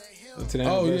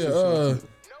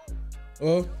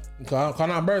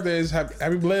 Calling out birthdays.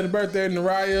 Happy belated birthday,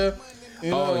 Naraya.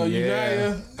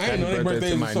 Unaya. I didn't know their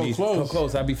birthdays were so close. So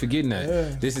close. I be forgetting that.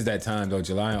 Yeah. This is that time though.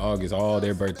 July and August, all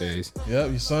their birthdays.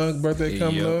 Yep, your son's birthday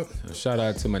coming up. Shout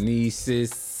out to my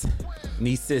nieces,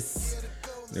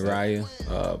 Naraya,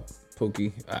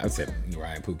 Pookie. I said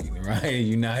Naraya and Pookie.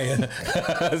 Naraya,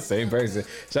 Unaya. Same person.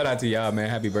 Shout out to y'all, man.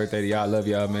 Happy birthday to y'all. I love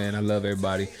y'all, man. I love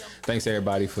everybody. Thanks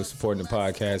everybody for supporting the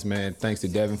podcast, man. Thanks to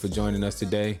Devin for joining us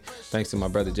today. Thanks to my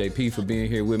brother JP for being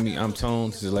here with me. I'm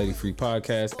Tone. This is Lady Free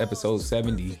Podcast, episode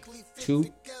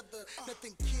 72.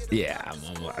 Yeah,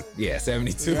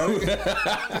 72.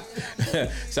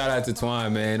 Shout out to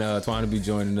Twine, man. Twine will be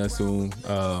joining us soon.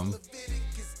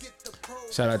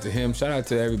 Shout out to him. Shout out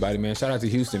to everybody, man. Shout out to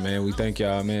Houston, man. We thank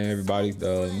y'all, man. Everybody.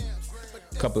 A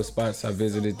couple of spots I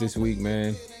visited this week,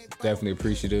 man. Definitely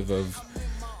appreciative of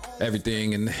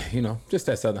everything, and just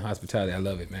that Southern hospitality. I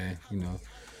love it, man.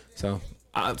 So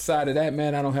outside of that,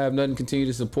 man, I don't have nothing. Continue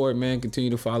to support, man.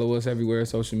 Continue to follow us everywhere,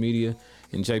 social media,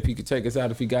 and JP could take us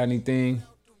out if he got anything.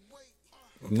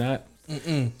 If not,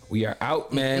 we are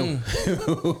out, man.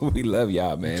 We love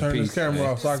y'all, man. Turn Peace, this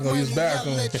camera off so I can go use the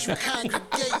bathroom.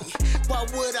 Why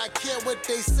would I care what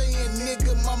they saying,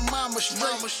 nigga? My mama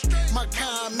straight. My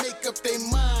kind make up their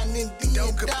mind and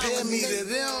don't compare me to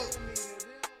them.